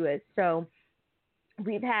talking to us. So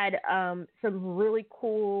we've had some really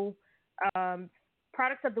cool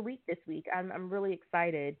products of the week this week. I'm really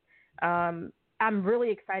excited. I'm really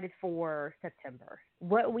excited for September.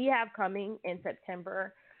 What we have coming in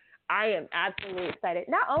September, I am absolutely excited.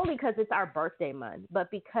 Not only because it's our birthday month, but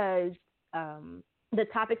because the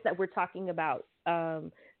topics that we're talking about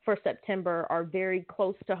for September are very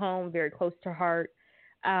close to home, very close to heart.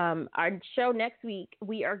 Our show next week,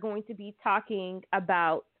 we are going to be talking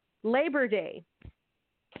about Labor Day.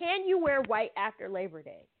 Can you wear white after Labor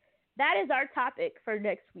Day? That is our topic for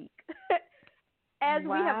next week. As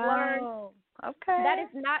we have learned, that is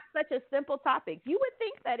not such a simple topic. You would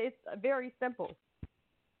think that it's very simple,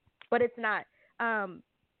 but it's not.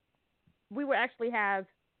 We will actually have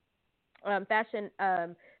fashion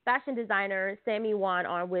designer Sammy Whine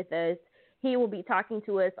on with us. He will be talking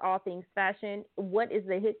to us all things fashion. What is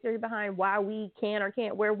the history behind why we can or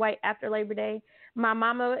can't wear white after Labor Day? My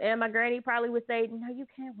mama and my granny probably would say, no, you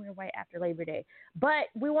can't wear white after Labor Day. But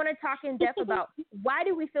we want to talk in depth about why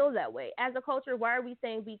do we feel that way? As a culture, why are we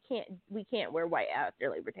saying we can't wear white after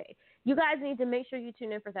Labor Day? You guys need to make sure you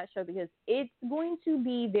tune in for that show because it's going to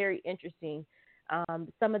be very interesting.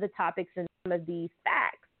 Some of the topics and some of the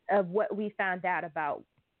facts of what we found out about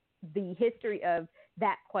the history of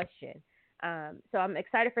that question. So I'm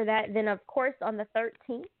excited for that. Then, of course, on the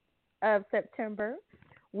 13th of September,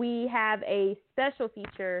 we have a special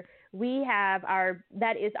feature. We have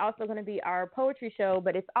that is also going to be our poetry show,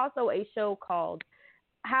 but it's also a show called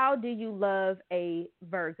How Do You Love a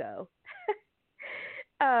Virgo?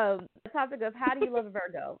 The topic of how do you love a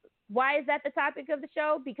Virgo? Why is that the topic of the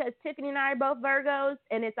show? Because Tiffany and I are both Virgos,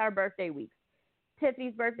 and it's our birthday week.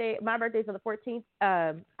 Tiffany's birthday, my birthday's on the 14th.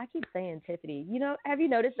 I keep saying Tiffany. Have you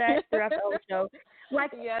noticed that throughout the whole show?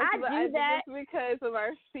 Like, yes, I do that it's because of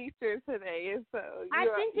our feature today. So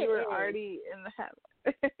you were already in the habit.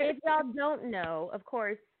 If y'all don't know, of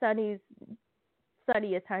course, Sunny is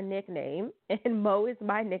her nickname, and Mo is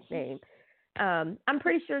my nickname. I'm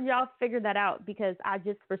pretty sure y'all figured that out because I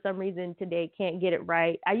just, for some reason today, can't get it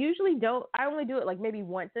right. I usually don't. I only do it like maybe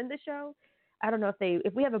once in the show. I don't know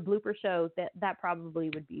if we have a blooper show, that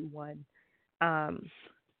probably would be one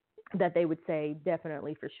that they would say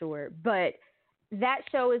definitely for sure. But that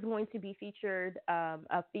show is going to be featured.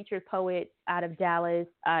 A featured poet out of Dallas,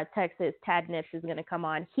 Texas, Tad Nips, is going to come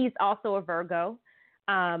on. He's also a Virgo.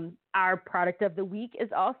 Our product of the week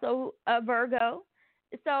is also a Virgo.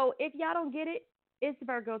 So if y'all don't get it, it's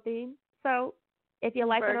Virgo theme. So if you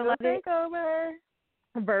like it or love it,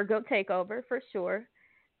 Virgo takeover for sure.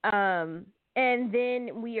 And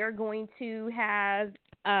then we are going to have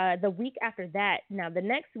the week after that. Now, the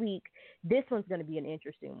next week, this one's going to be an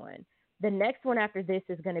interesting one. The next one after this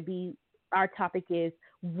is going to be, our topic is,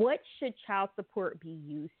 what should child support be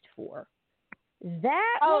used for?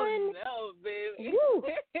 That one. Oh, no, baby.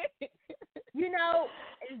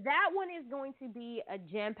 that one is going to be a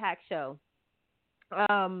jam-packed show.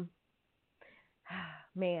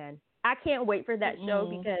 Man, I can't wait for that show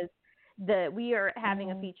because we are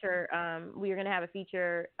having a feature. We are going to have a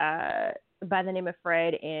feature by the name of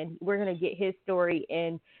Fred, and we're going to get his story,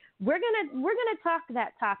 and we're gonna talk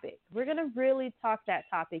that topic. We're gonna really talk that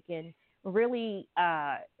topic, and really,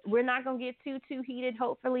 we're not gonna get too heated,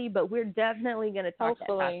 hopefully, but we're definitely gonna talk that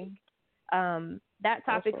topic. That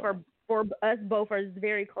topic for us both is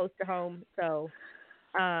very close to home. So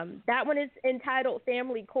that one is entitled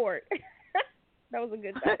Family Court. That was a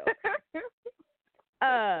good title.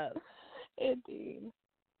 Indeed.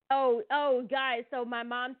 Oh, guys. So my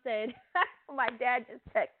mom said, my dad just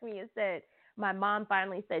texted me and said, my mom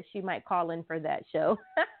finally said she might call in for that show.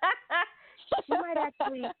 She might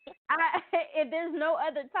actually, if there's no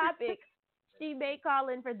other topic, she may call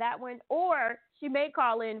in for that one, or she may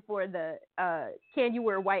call in for the Can You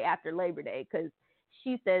Wear White After Labor Day, because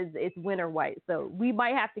she says it's winter white. So we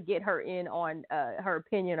might have to get her in on her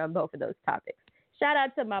opinion on both of those topics. Shout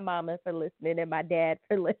out to my mama for listening and my dad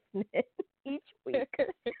for listening each week.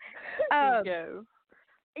 Yes.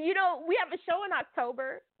 You know, we have a show in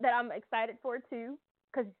October that I'm excited for, too,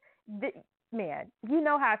 because, man, you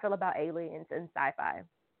know how I feel about aliens and sci-fi.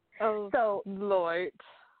 Oh, so, Lord.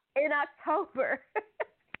 In October,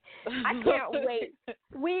 I can't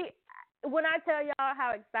wait. When I tell y'all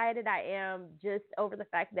how excited I am just over the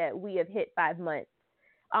fact that we have hit 5 months,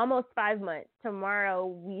 almost 5 months. Tomorrow,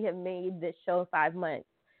 we have made this show 5 months.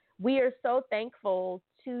 We are so thankful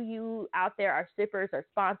to you out there, our sippers, our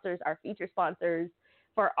sponsors, our feature sponsors,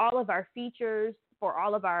 for all of our features, for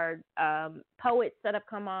all of our poets that have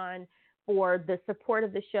come on, for the support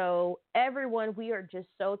of the show. Everyone, we are just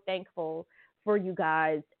so thankful for you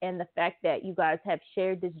guys and the fact that you guys have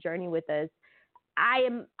shared this journey with us. I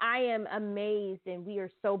am amazed, and we are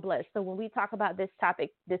so blessed. So when we talk about this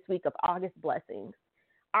topic this week of August blessings,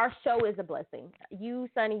 our show is a blessing. You,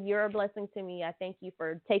 Sonny, you're a blessing to me. I thank you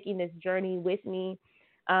for taking this journey with me.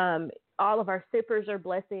 All of our sippers are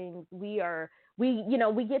blessings.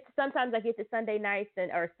 Sometimes I get to Sunday nights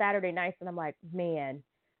or Saturday nights, and I'm like, man,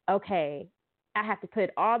 okay, I have to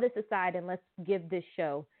put all this aside and let's give this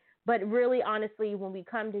show. But really, honestly, when we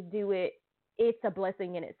come to do it, it's a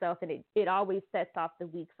blessing in itself, and it always sets off the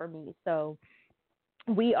week for me. So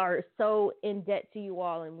we are so in debt to you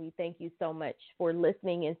all, and we thank you so much for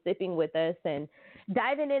listening and sipping with us and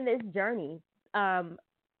diving in this journey.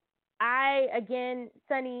 Again,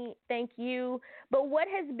 Sunny, thank you. But what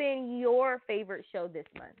has been your favorite show this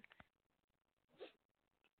month?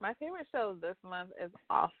 My favorite show this month is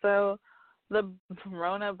also the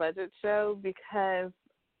Rona Budget Show, because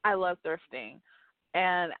I love thrifting.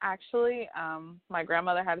 And actually, my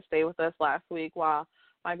grandmother had to stay with us last week while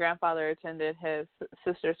my grandfather attended his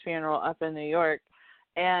sister's funeral up in New York.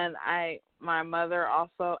 And my mother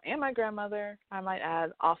also, and my grandmother, I might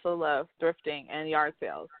add, also love thrifting and yard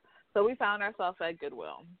sales. So we found ourselves at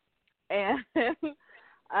Goodwill. And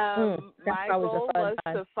my goal was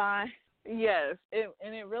to find, yes, it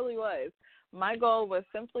really was. My goal was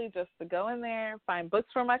simply just to go in there, find books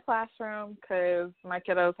for my classroom, because my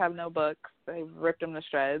kiddos have no books. They've ripped them to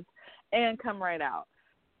shreds, and come right out.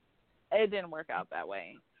 It didn't work out that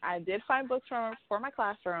way. I did find books for my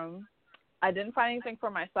classroom. I didn't find anything for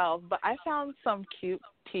myself, but I found some cute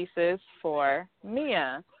pieces for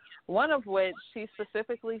Mia, one of which she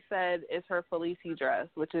specifically said is her Felicie dress,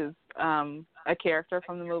 which is a character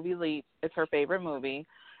from the movie Leap. It's her favorite movie,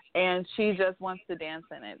 and she just wants to dance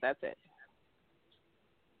in it. That's it.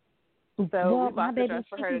 So we bought the dress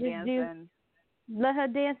for her to dance in. Let her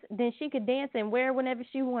dance, then she could dance and wear whenever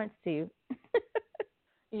she wants to.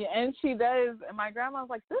 Yeah, and she does. And my grandma's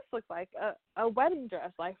like, this looks like a wedding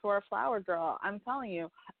dress, like for a flower girl. I'm telling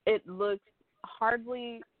you, it looks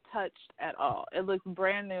hardly touched at all. It looks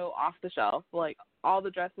brand new off the shelf. Like all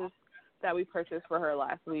the dresses that we purchased for her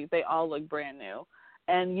last week, they all look brand new.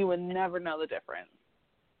 And you would never know the difference.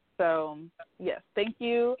 So, yes, thank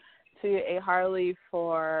you to A. Harley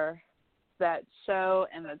for that show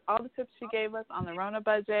and all the tips she gave us on the Rona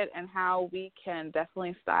budget and how we can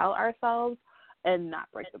definitely style ourselves and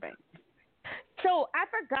not break the bank. So I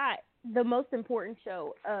forgot the most important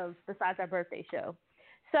show besides our birthday show.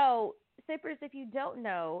 So, sippers, if you don't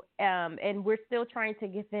know, and we're still trying to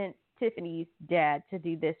get Tiffany's dad to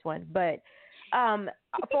do this one, but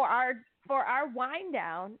for our wind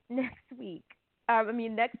down next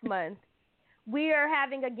month, we are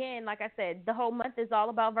having, again, like I said, the whole month is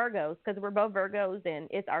all about Virgos because we're both Virgos and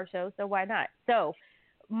it's our show, so why not? So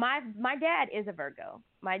my dad is a Virgo.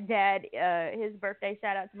 My dad, his birthday,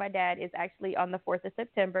 shout out to my dad, is actually on the 4th of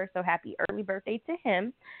September, so happy early birthday to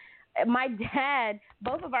him. My dad,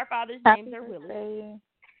 both of our fathers' Happy names are Willie.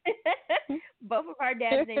 birthday. Both of our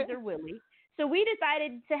dads' names are Willie. So we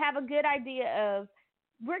decided to have a good idea of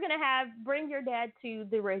we're going to bring your dad to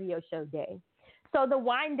the radio show day. So the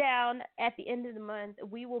wind down at the end of the month,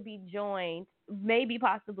 we will be joined maybe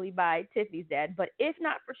possibly by Tiffany's dad, but if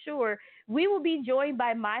not for sure, we will be joined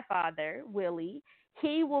by my father, Willie.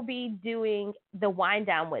 He will be doing the wind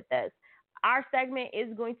down with us. Our segment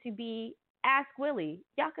is going to be Ask Willie.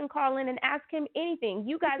 Y'all can call in and ask him anything.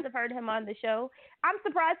 You guys have heard him on the show. I'm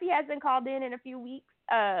surprised he hasn't called in a few weeks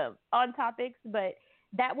on topics, but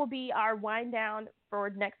that will be our wind down for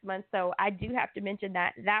next month. So I do have to mention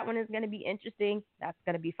that one is going to be interesting. That's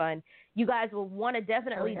going to be fun. You guys will want to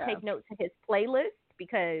definitely take note to his playlist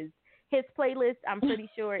because his playlist, I'm pretty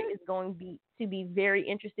sure, is going to be very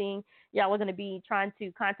interesting. Y'all are going to be trying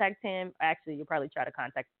to contact him. Actually, you'll probably try to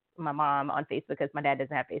contact my mom on Facebook because my dad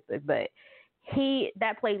doesn't have Facebook, but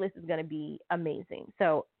that playlist is going to be amazing.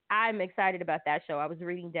 So I'm excited about that show. I was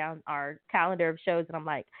reading down our calendar of shows and I'm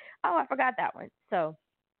like, oh, I forgot that one. So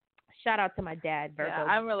shout out to my dad. Virgo's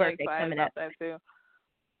I'm really birthday excited coming about up. that too.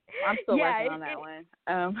 I'm still working on that one.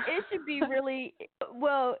 It should be really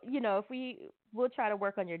well. If we'll try to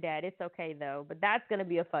work on your dad. It's okay though, but that's going to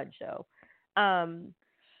be a fun show.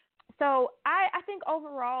 So I think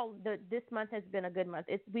overall this month has been a good month.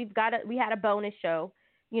 We had a bonus show.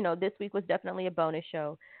 This week was definitely a bonus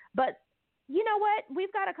show. But you know what?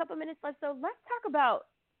 We've got a couple minutes left, so let's talk about.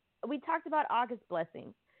 We talked about August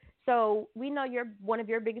blessings. So we know one of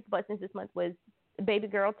your biggest blessings this month was baby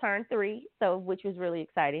girl turned 3, so which was really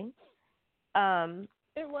exciting.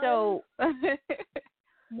 It was. So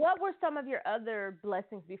what were some of your other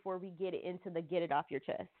blessings before we get into the get it off your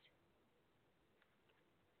chest?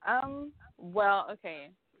 Well, okay.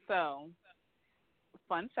 So,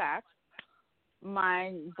 fun fact,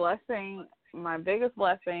 my biggest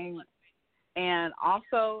blessing, and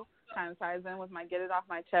also kind of ties in with my get it off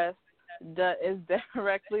my chest, is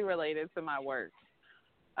directly related to my work.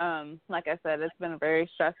 Like I said, it's been a very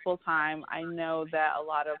stressful time. I know that a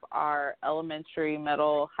lot of our elementary,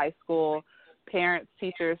 middle, high school parents,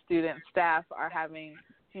 teachers, students, staff are having,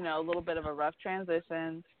 a little bit of a rough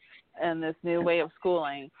transition in this new way of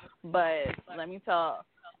schooling. But let me tell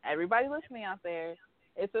everybody listening out there,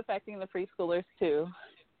 it's affecting the preschoolers too.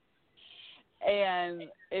 And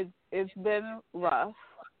it's been rough.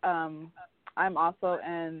 I'm also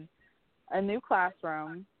in a new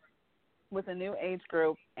classroom with a new age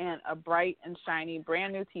group and a bright and shiny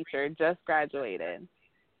brand new teacher just graduated.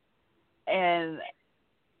 And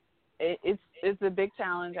it's a big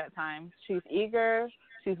challenge at times. She's eager.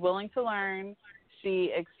 She's willing to learn.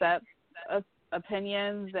 She accepts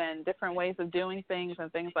opinions and different ways of doing things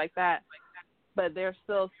and things like that. But there's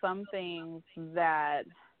still some things that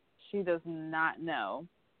she does not know.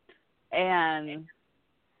 And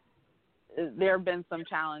there have been some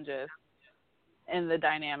challenges in the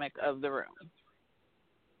dynamic of the room.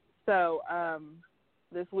 So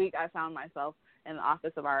this week I found myself in the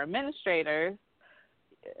office of our administrators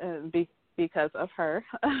because of her.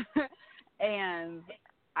 And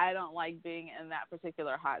I don't like being in that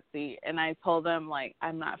particular hot seat. And I told them,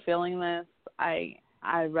 I'm not feeling this.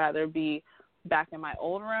 I'd rather be back in my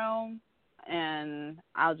old room, and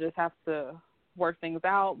I'll just have to work things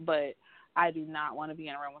out, but I do not want to be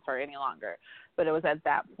in a room with her any longer. But it was at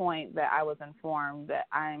that point that I was informed that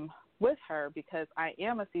I'm with her because I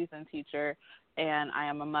am a seasoned teacher and I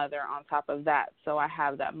am a mother on top of that. So I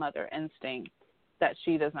have that mother instinct that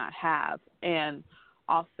she does not have, and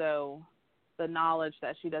also the knowledge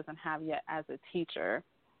that she doesn't have yet as a teacher.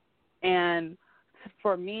 And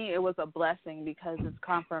for me, it was a blessing because it's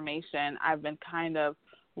confirmation. I've been kind of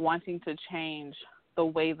wanting to change the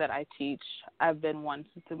way that I teach. I've been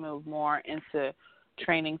wanting to move more into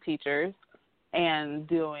training teachers and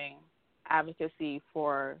doing advocacy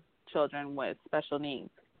for children with special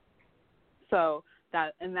needs. So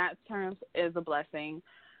that, in that terms, is a blessing.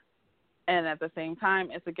 And at the same time,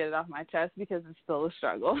 it's a get it off my chest because it's still a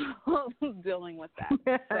struggle dealing with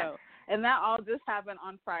that. So, and that all just happened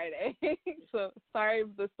on Friday. So sorry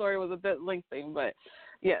if the story was a bit lengthy, but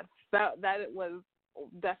yes, that was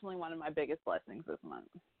definitely one of my biggest blessings this month.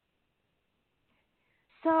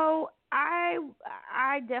 So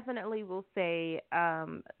I definitely will say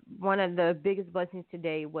one of the biggest blessings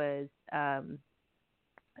today was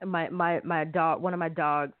my dog. One of my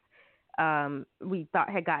dogs we thought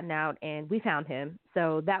had gotten out, and we found him.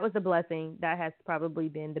 So that was a blessing. That has probably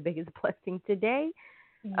been the biggest blessing today.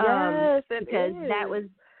 Yes, because is. that was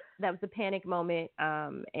a panic moment,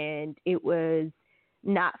 and it was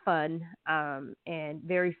not fun and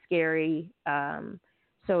very scary.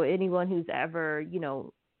 So anyone who's ever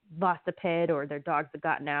lost a pet or their dogs have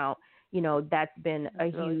gotten out. That's been a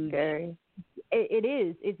really huge. Scary. It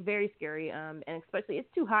is. It's very scary. And especially it's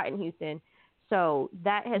too hot in Houston, so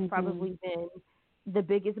that has probably been the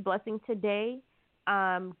biggest blessing today.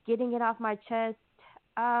 Getting it off my chest.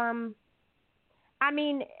 I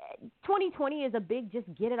mean, 2020 is a big just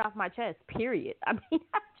get it off my chest, period. I mean,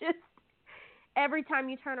 every time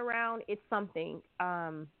you turn around, it's something.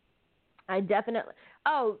 I definitely,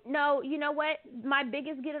 oh, no, you know what? My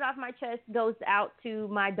biggest get it off my chest goes out to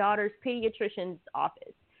my daughter's pediatrician's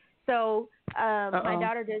office. So my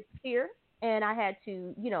daughter does here, and I had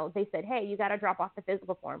to, they said, hey, you got to drop off the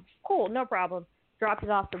physical form. Cool, no problem. Dropped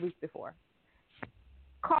it off the week before.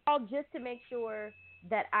 Called just to make sure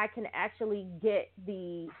that I can actually get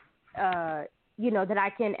the, that I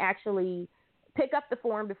can actually pick up the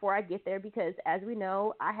form before I get there because, as we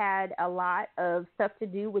know, I had a lot of stuff to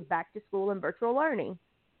do with back to school and virtual learning.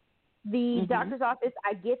 The doctor's office,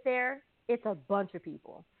 I get there, it's a bunch of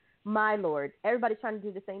people. My Lord, everybody's trying to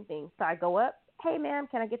do the same thing. So I go up, hey, ma'am,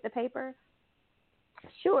 can I get the paper?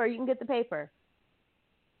 Sure, you can get the paper.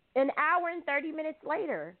 An hour and 30 minutes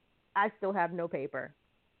later, I still have no paper.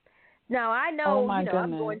 Now, I know, I'm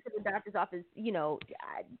going to the doctor's office,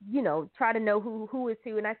 try to know who is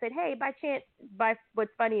who. And I said, hey, by chance,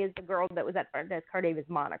 what's funny is the girl that was at front desk, her name is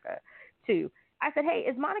Monica, too. I said, hey,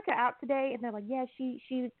 is Monica out today? And they're like, yeah, she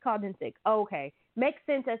called in sick. Oh, okay. Makes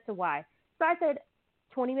sense as to why. So I said,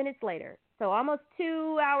 20 minutes later, so almost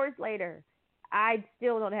 2 hours later, I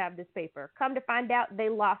still don't have this paper. Come to find out, they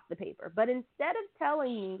lost the paper. But instead of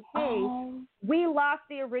telling me, hey, we lost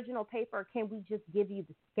the original paper, can we just give you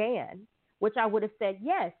the scan? Which I would have said,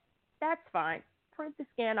 yes, that's fine. Print the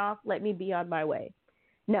scan off. Let me be on my way.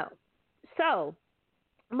 No. So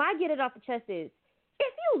my get it off the chest is,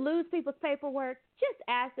 if you lose people's paperwork, just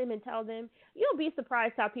ask them and tell them. You'll be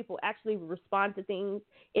surprised how people actually respond to things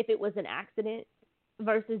if it was an accident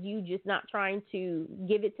versus you just not trying to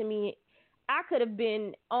give it to me. I could have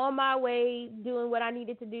been on my way doing what I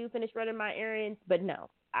needed to do, finish running my errands, but no.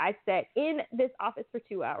 I sat in this office for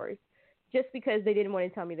 2 hours just because they didn't want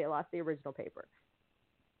to tell me they lost the original paper,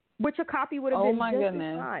 which a copy would have been just as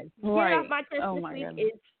fine. Right. Get off my chest this week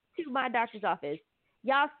is to my doctor's office.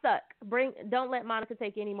 Y'all suck. Don't let Monica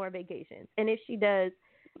take any more vacations. And if she does,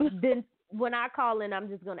 then when I call in, I'm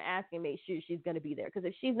just going to ask and make sure she's going to be there. Because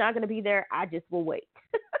if she's not going to be there, I just will wait.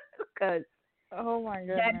 Because oh my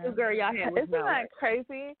goodness, that new girl y'all had was isn't that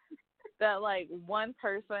crazy? That like one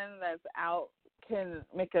person that's out can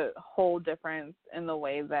make a whole difference in the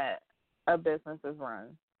way that a business is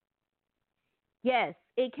run. Yes,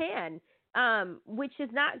 it can. Which is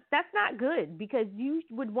that's not good because you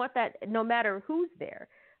would want that no matter who's there.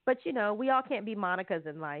 But, we all can't be Monicas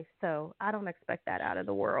in life, so I don't expect that out of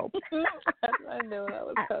the world. I knew that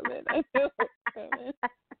was coming.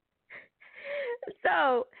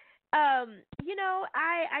 So, I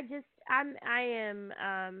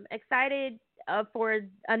am excited for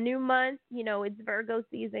a new month. It's Virgo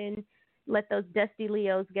season. Let those dusty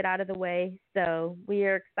Leos get out of the way. So we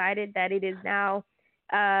are excited that it is now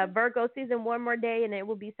Virgo season, one more day, and it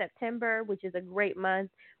will be September, which is a great month.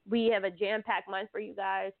 We have a jam-packed month for you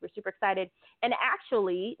guys. We're super excited. And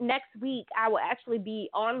actually, next week, I will actually be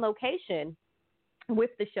on location with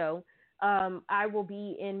the show. I will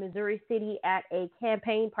be in Missouri City at a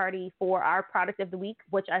campaign party for our product of the week,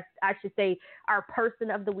 which I should say our person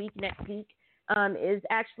of the week next week is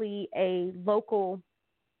actually a local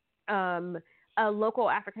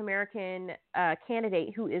African-American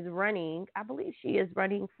candidate who is running. I believe she is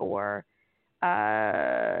running for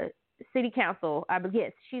city council.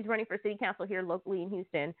 Yes, she's running for city council here locally in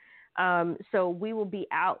Houston. So we will be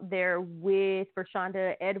out there with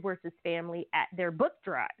Rashonda Edwards' family at their book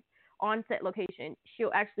drive on set location.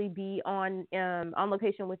 She'll actually be on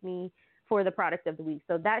location with me for the product of the week.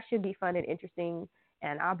 So that should be fun and interesting.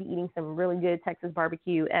 And I'll be eating some really good Texas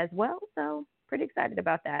barbecue as well. So pretty excited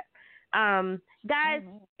about that. Guys,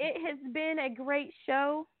 it has been a great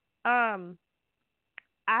show. I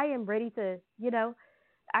am ready to,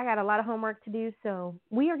 I got a lot of homework to do, so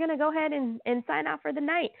we are going to go ahead and sign out for the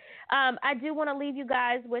night. I do want to leave you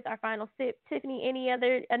guys with our final sip. Tiffany, any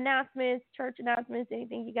other announcements, church announcements,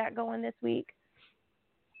 anything you got going this week?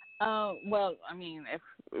 Well, I mean, if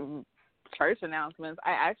church announcements,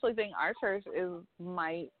 I actually think our church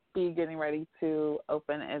might be getting ready to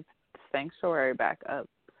open its sanctuary back up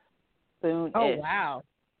soon. Oh, wow.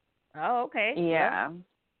 Oh, okay. Yeah. Well,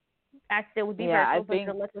 I still would be virtual, but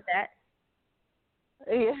good luck with that.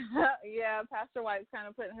 Yeah. Pastor White's kind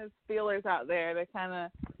of putting his feelers out there to kind of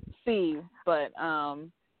see, but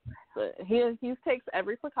he takes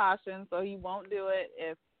every precaution, so he won't do it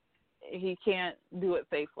he can't do it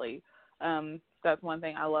safely. That's one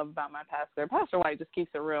thing I love about my pastor. Pastor White just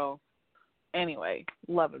keeps it real anyway,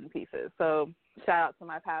 love him to pieces. So shout out to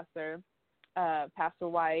my pastor, Pastor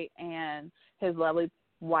White, and his lovely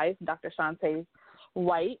wife, Dr. Shantae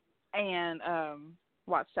White, and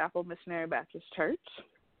Watts Chapel Missionary Baptist Church.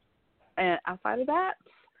 And outside of that,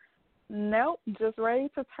 nope, just ready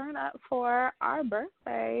to turn up for our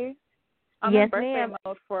birthday. I'm in birthday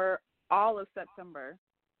mode for all of September.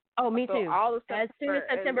 Oh, me so too. All of as soon as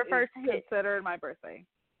September 1st hits, considered my birthday.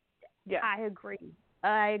 Yeah, I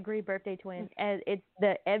agree, birthday twin. And it's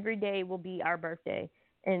every day will be our birthday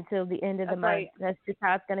until the end of the month. That's just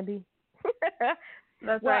how it's gonna be.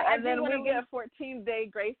 That's right. And then we get a 14-day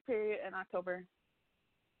grace period in October.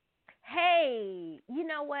 Hey, you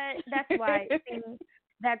know what? That's why.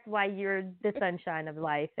 That's why you're the sunshine of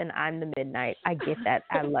life and I'm the midnight. I get that.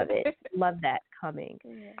 I love it. Love that coming.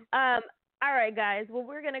 All right, guys. Well,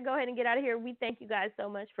 we're going to go ahead and get out of here. We thank you guys so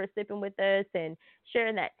much for sipping with us and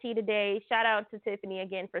sharing that tea today. Shout out to Tiffany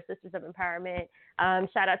again for Sisters of Empowerment.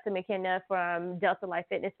 Shout out to McKenna from Delta Life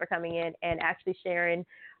Fitness for coming in and actually sharing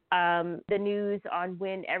the news on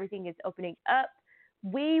when everything is opening up.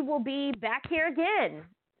 We will be back here again,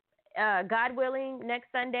 God willing,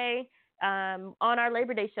 next Sunday. On our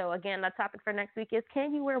Labor Day show. Again, the topic for next week is,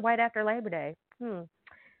 can you wear white after Labor Day?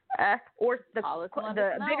 Or the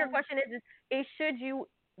bigger question is should you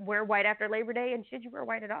wear white after Labor Day, and should you wear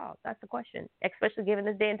white at all? That's the question, especially given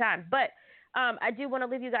this day and time. But I do want to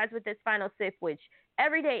leave you guys with this final sip, which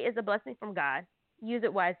every day is a blessing from God. Use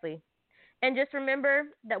it wisely. And just remember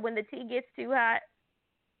that when the tea gets too hot,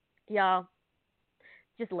 y'all,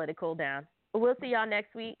 just let it cool down. We'll see y'all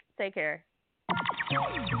next week. Take care.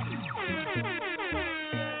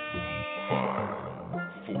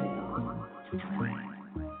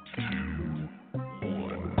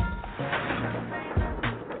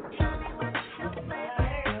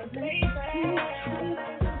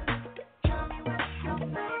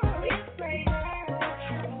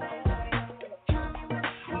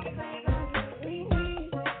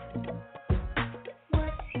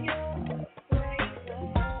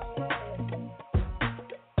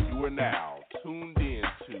 You are now tuned in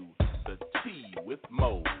to The Tea with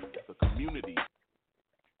Mo, the community.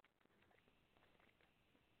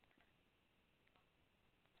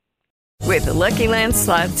 With the Lucky Land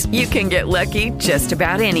Slots, you can get lucky just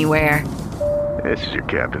about anywhere. This is your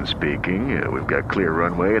captain speaking. We've got clear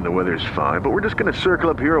runway and the weather's fine, but we're just going to circle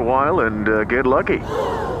up here a while and get lucky.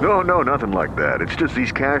 No, nothing like that. It's just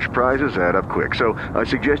these cash prizes add up quick. So I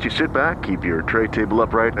suggest you sit back, keep your tray table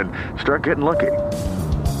upright, and start getting lucky.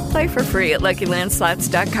 Play for free at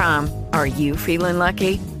LuckyLandSlots.com. Are you feeling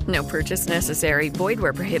lucky? No purchase necessary. Void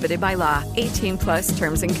where prohibited by law. 18+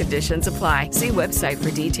 terms and conditions apply. See website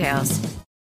for details.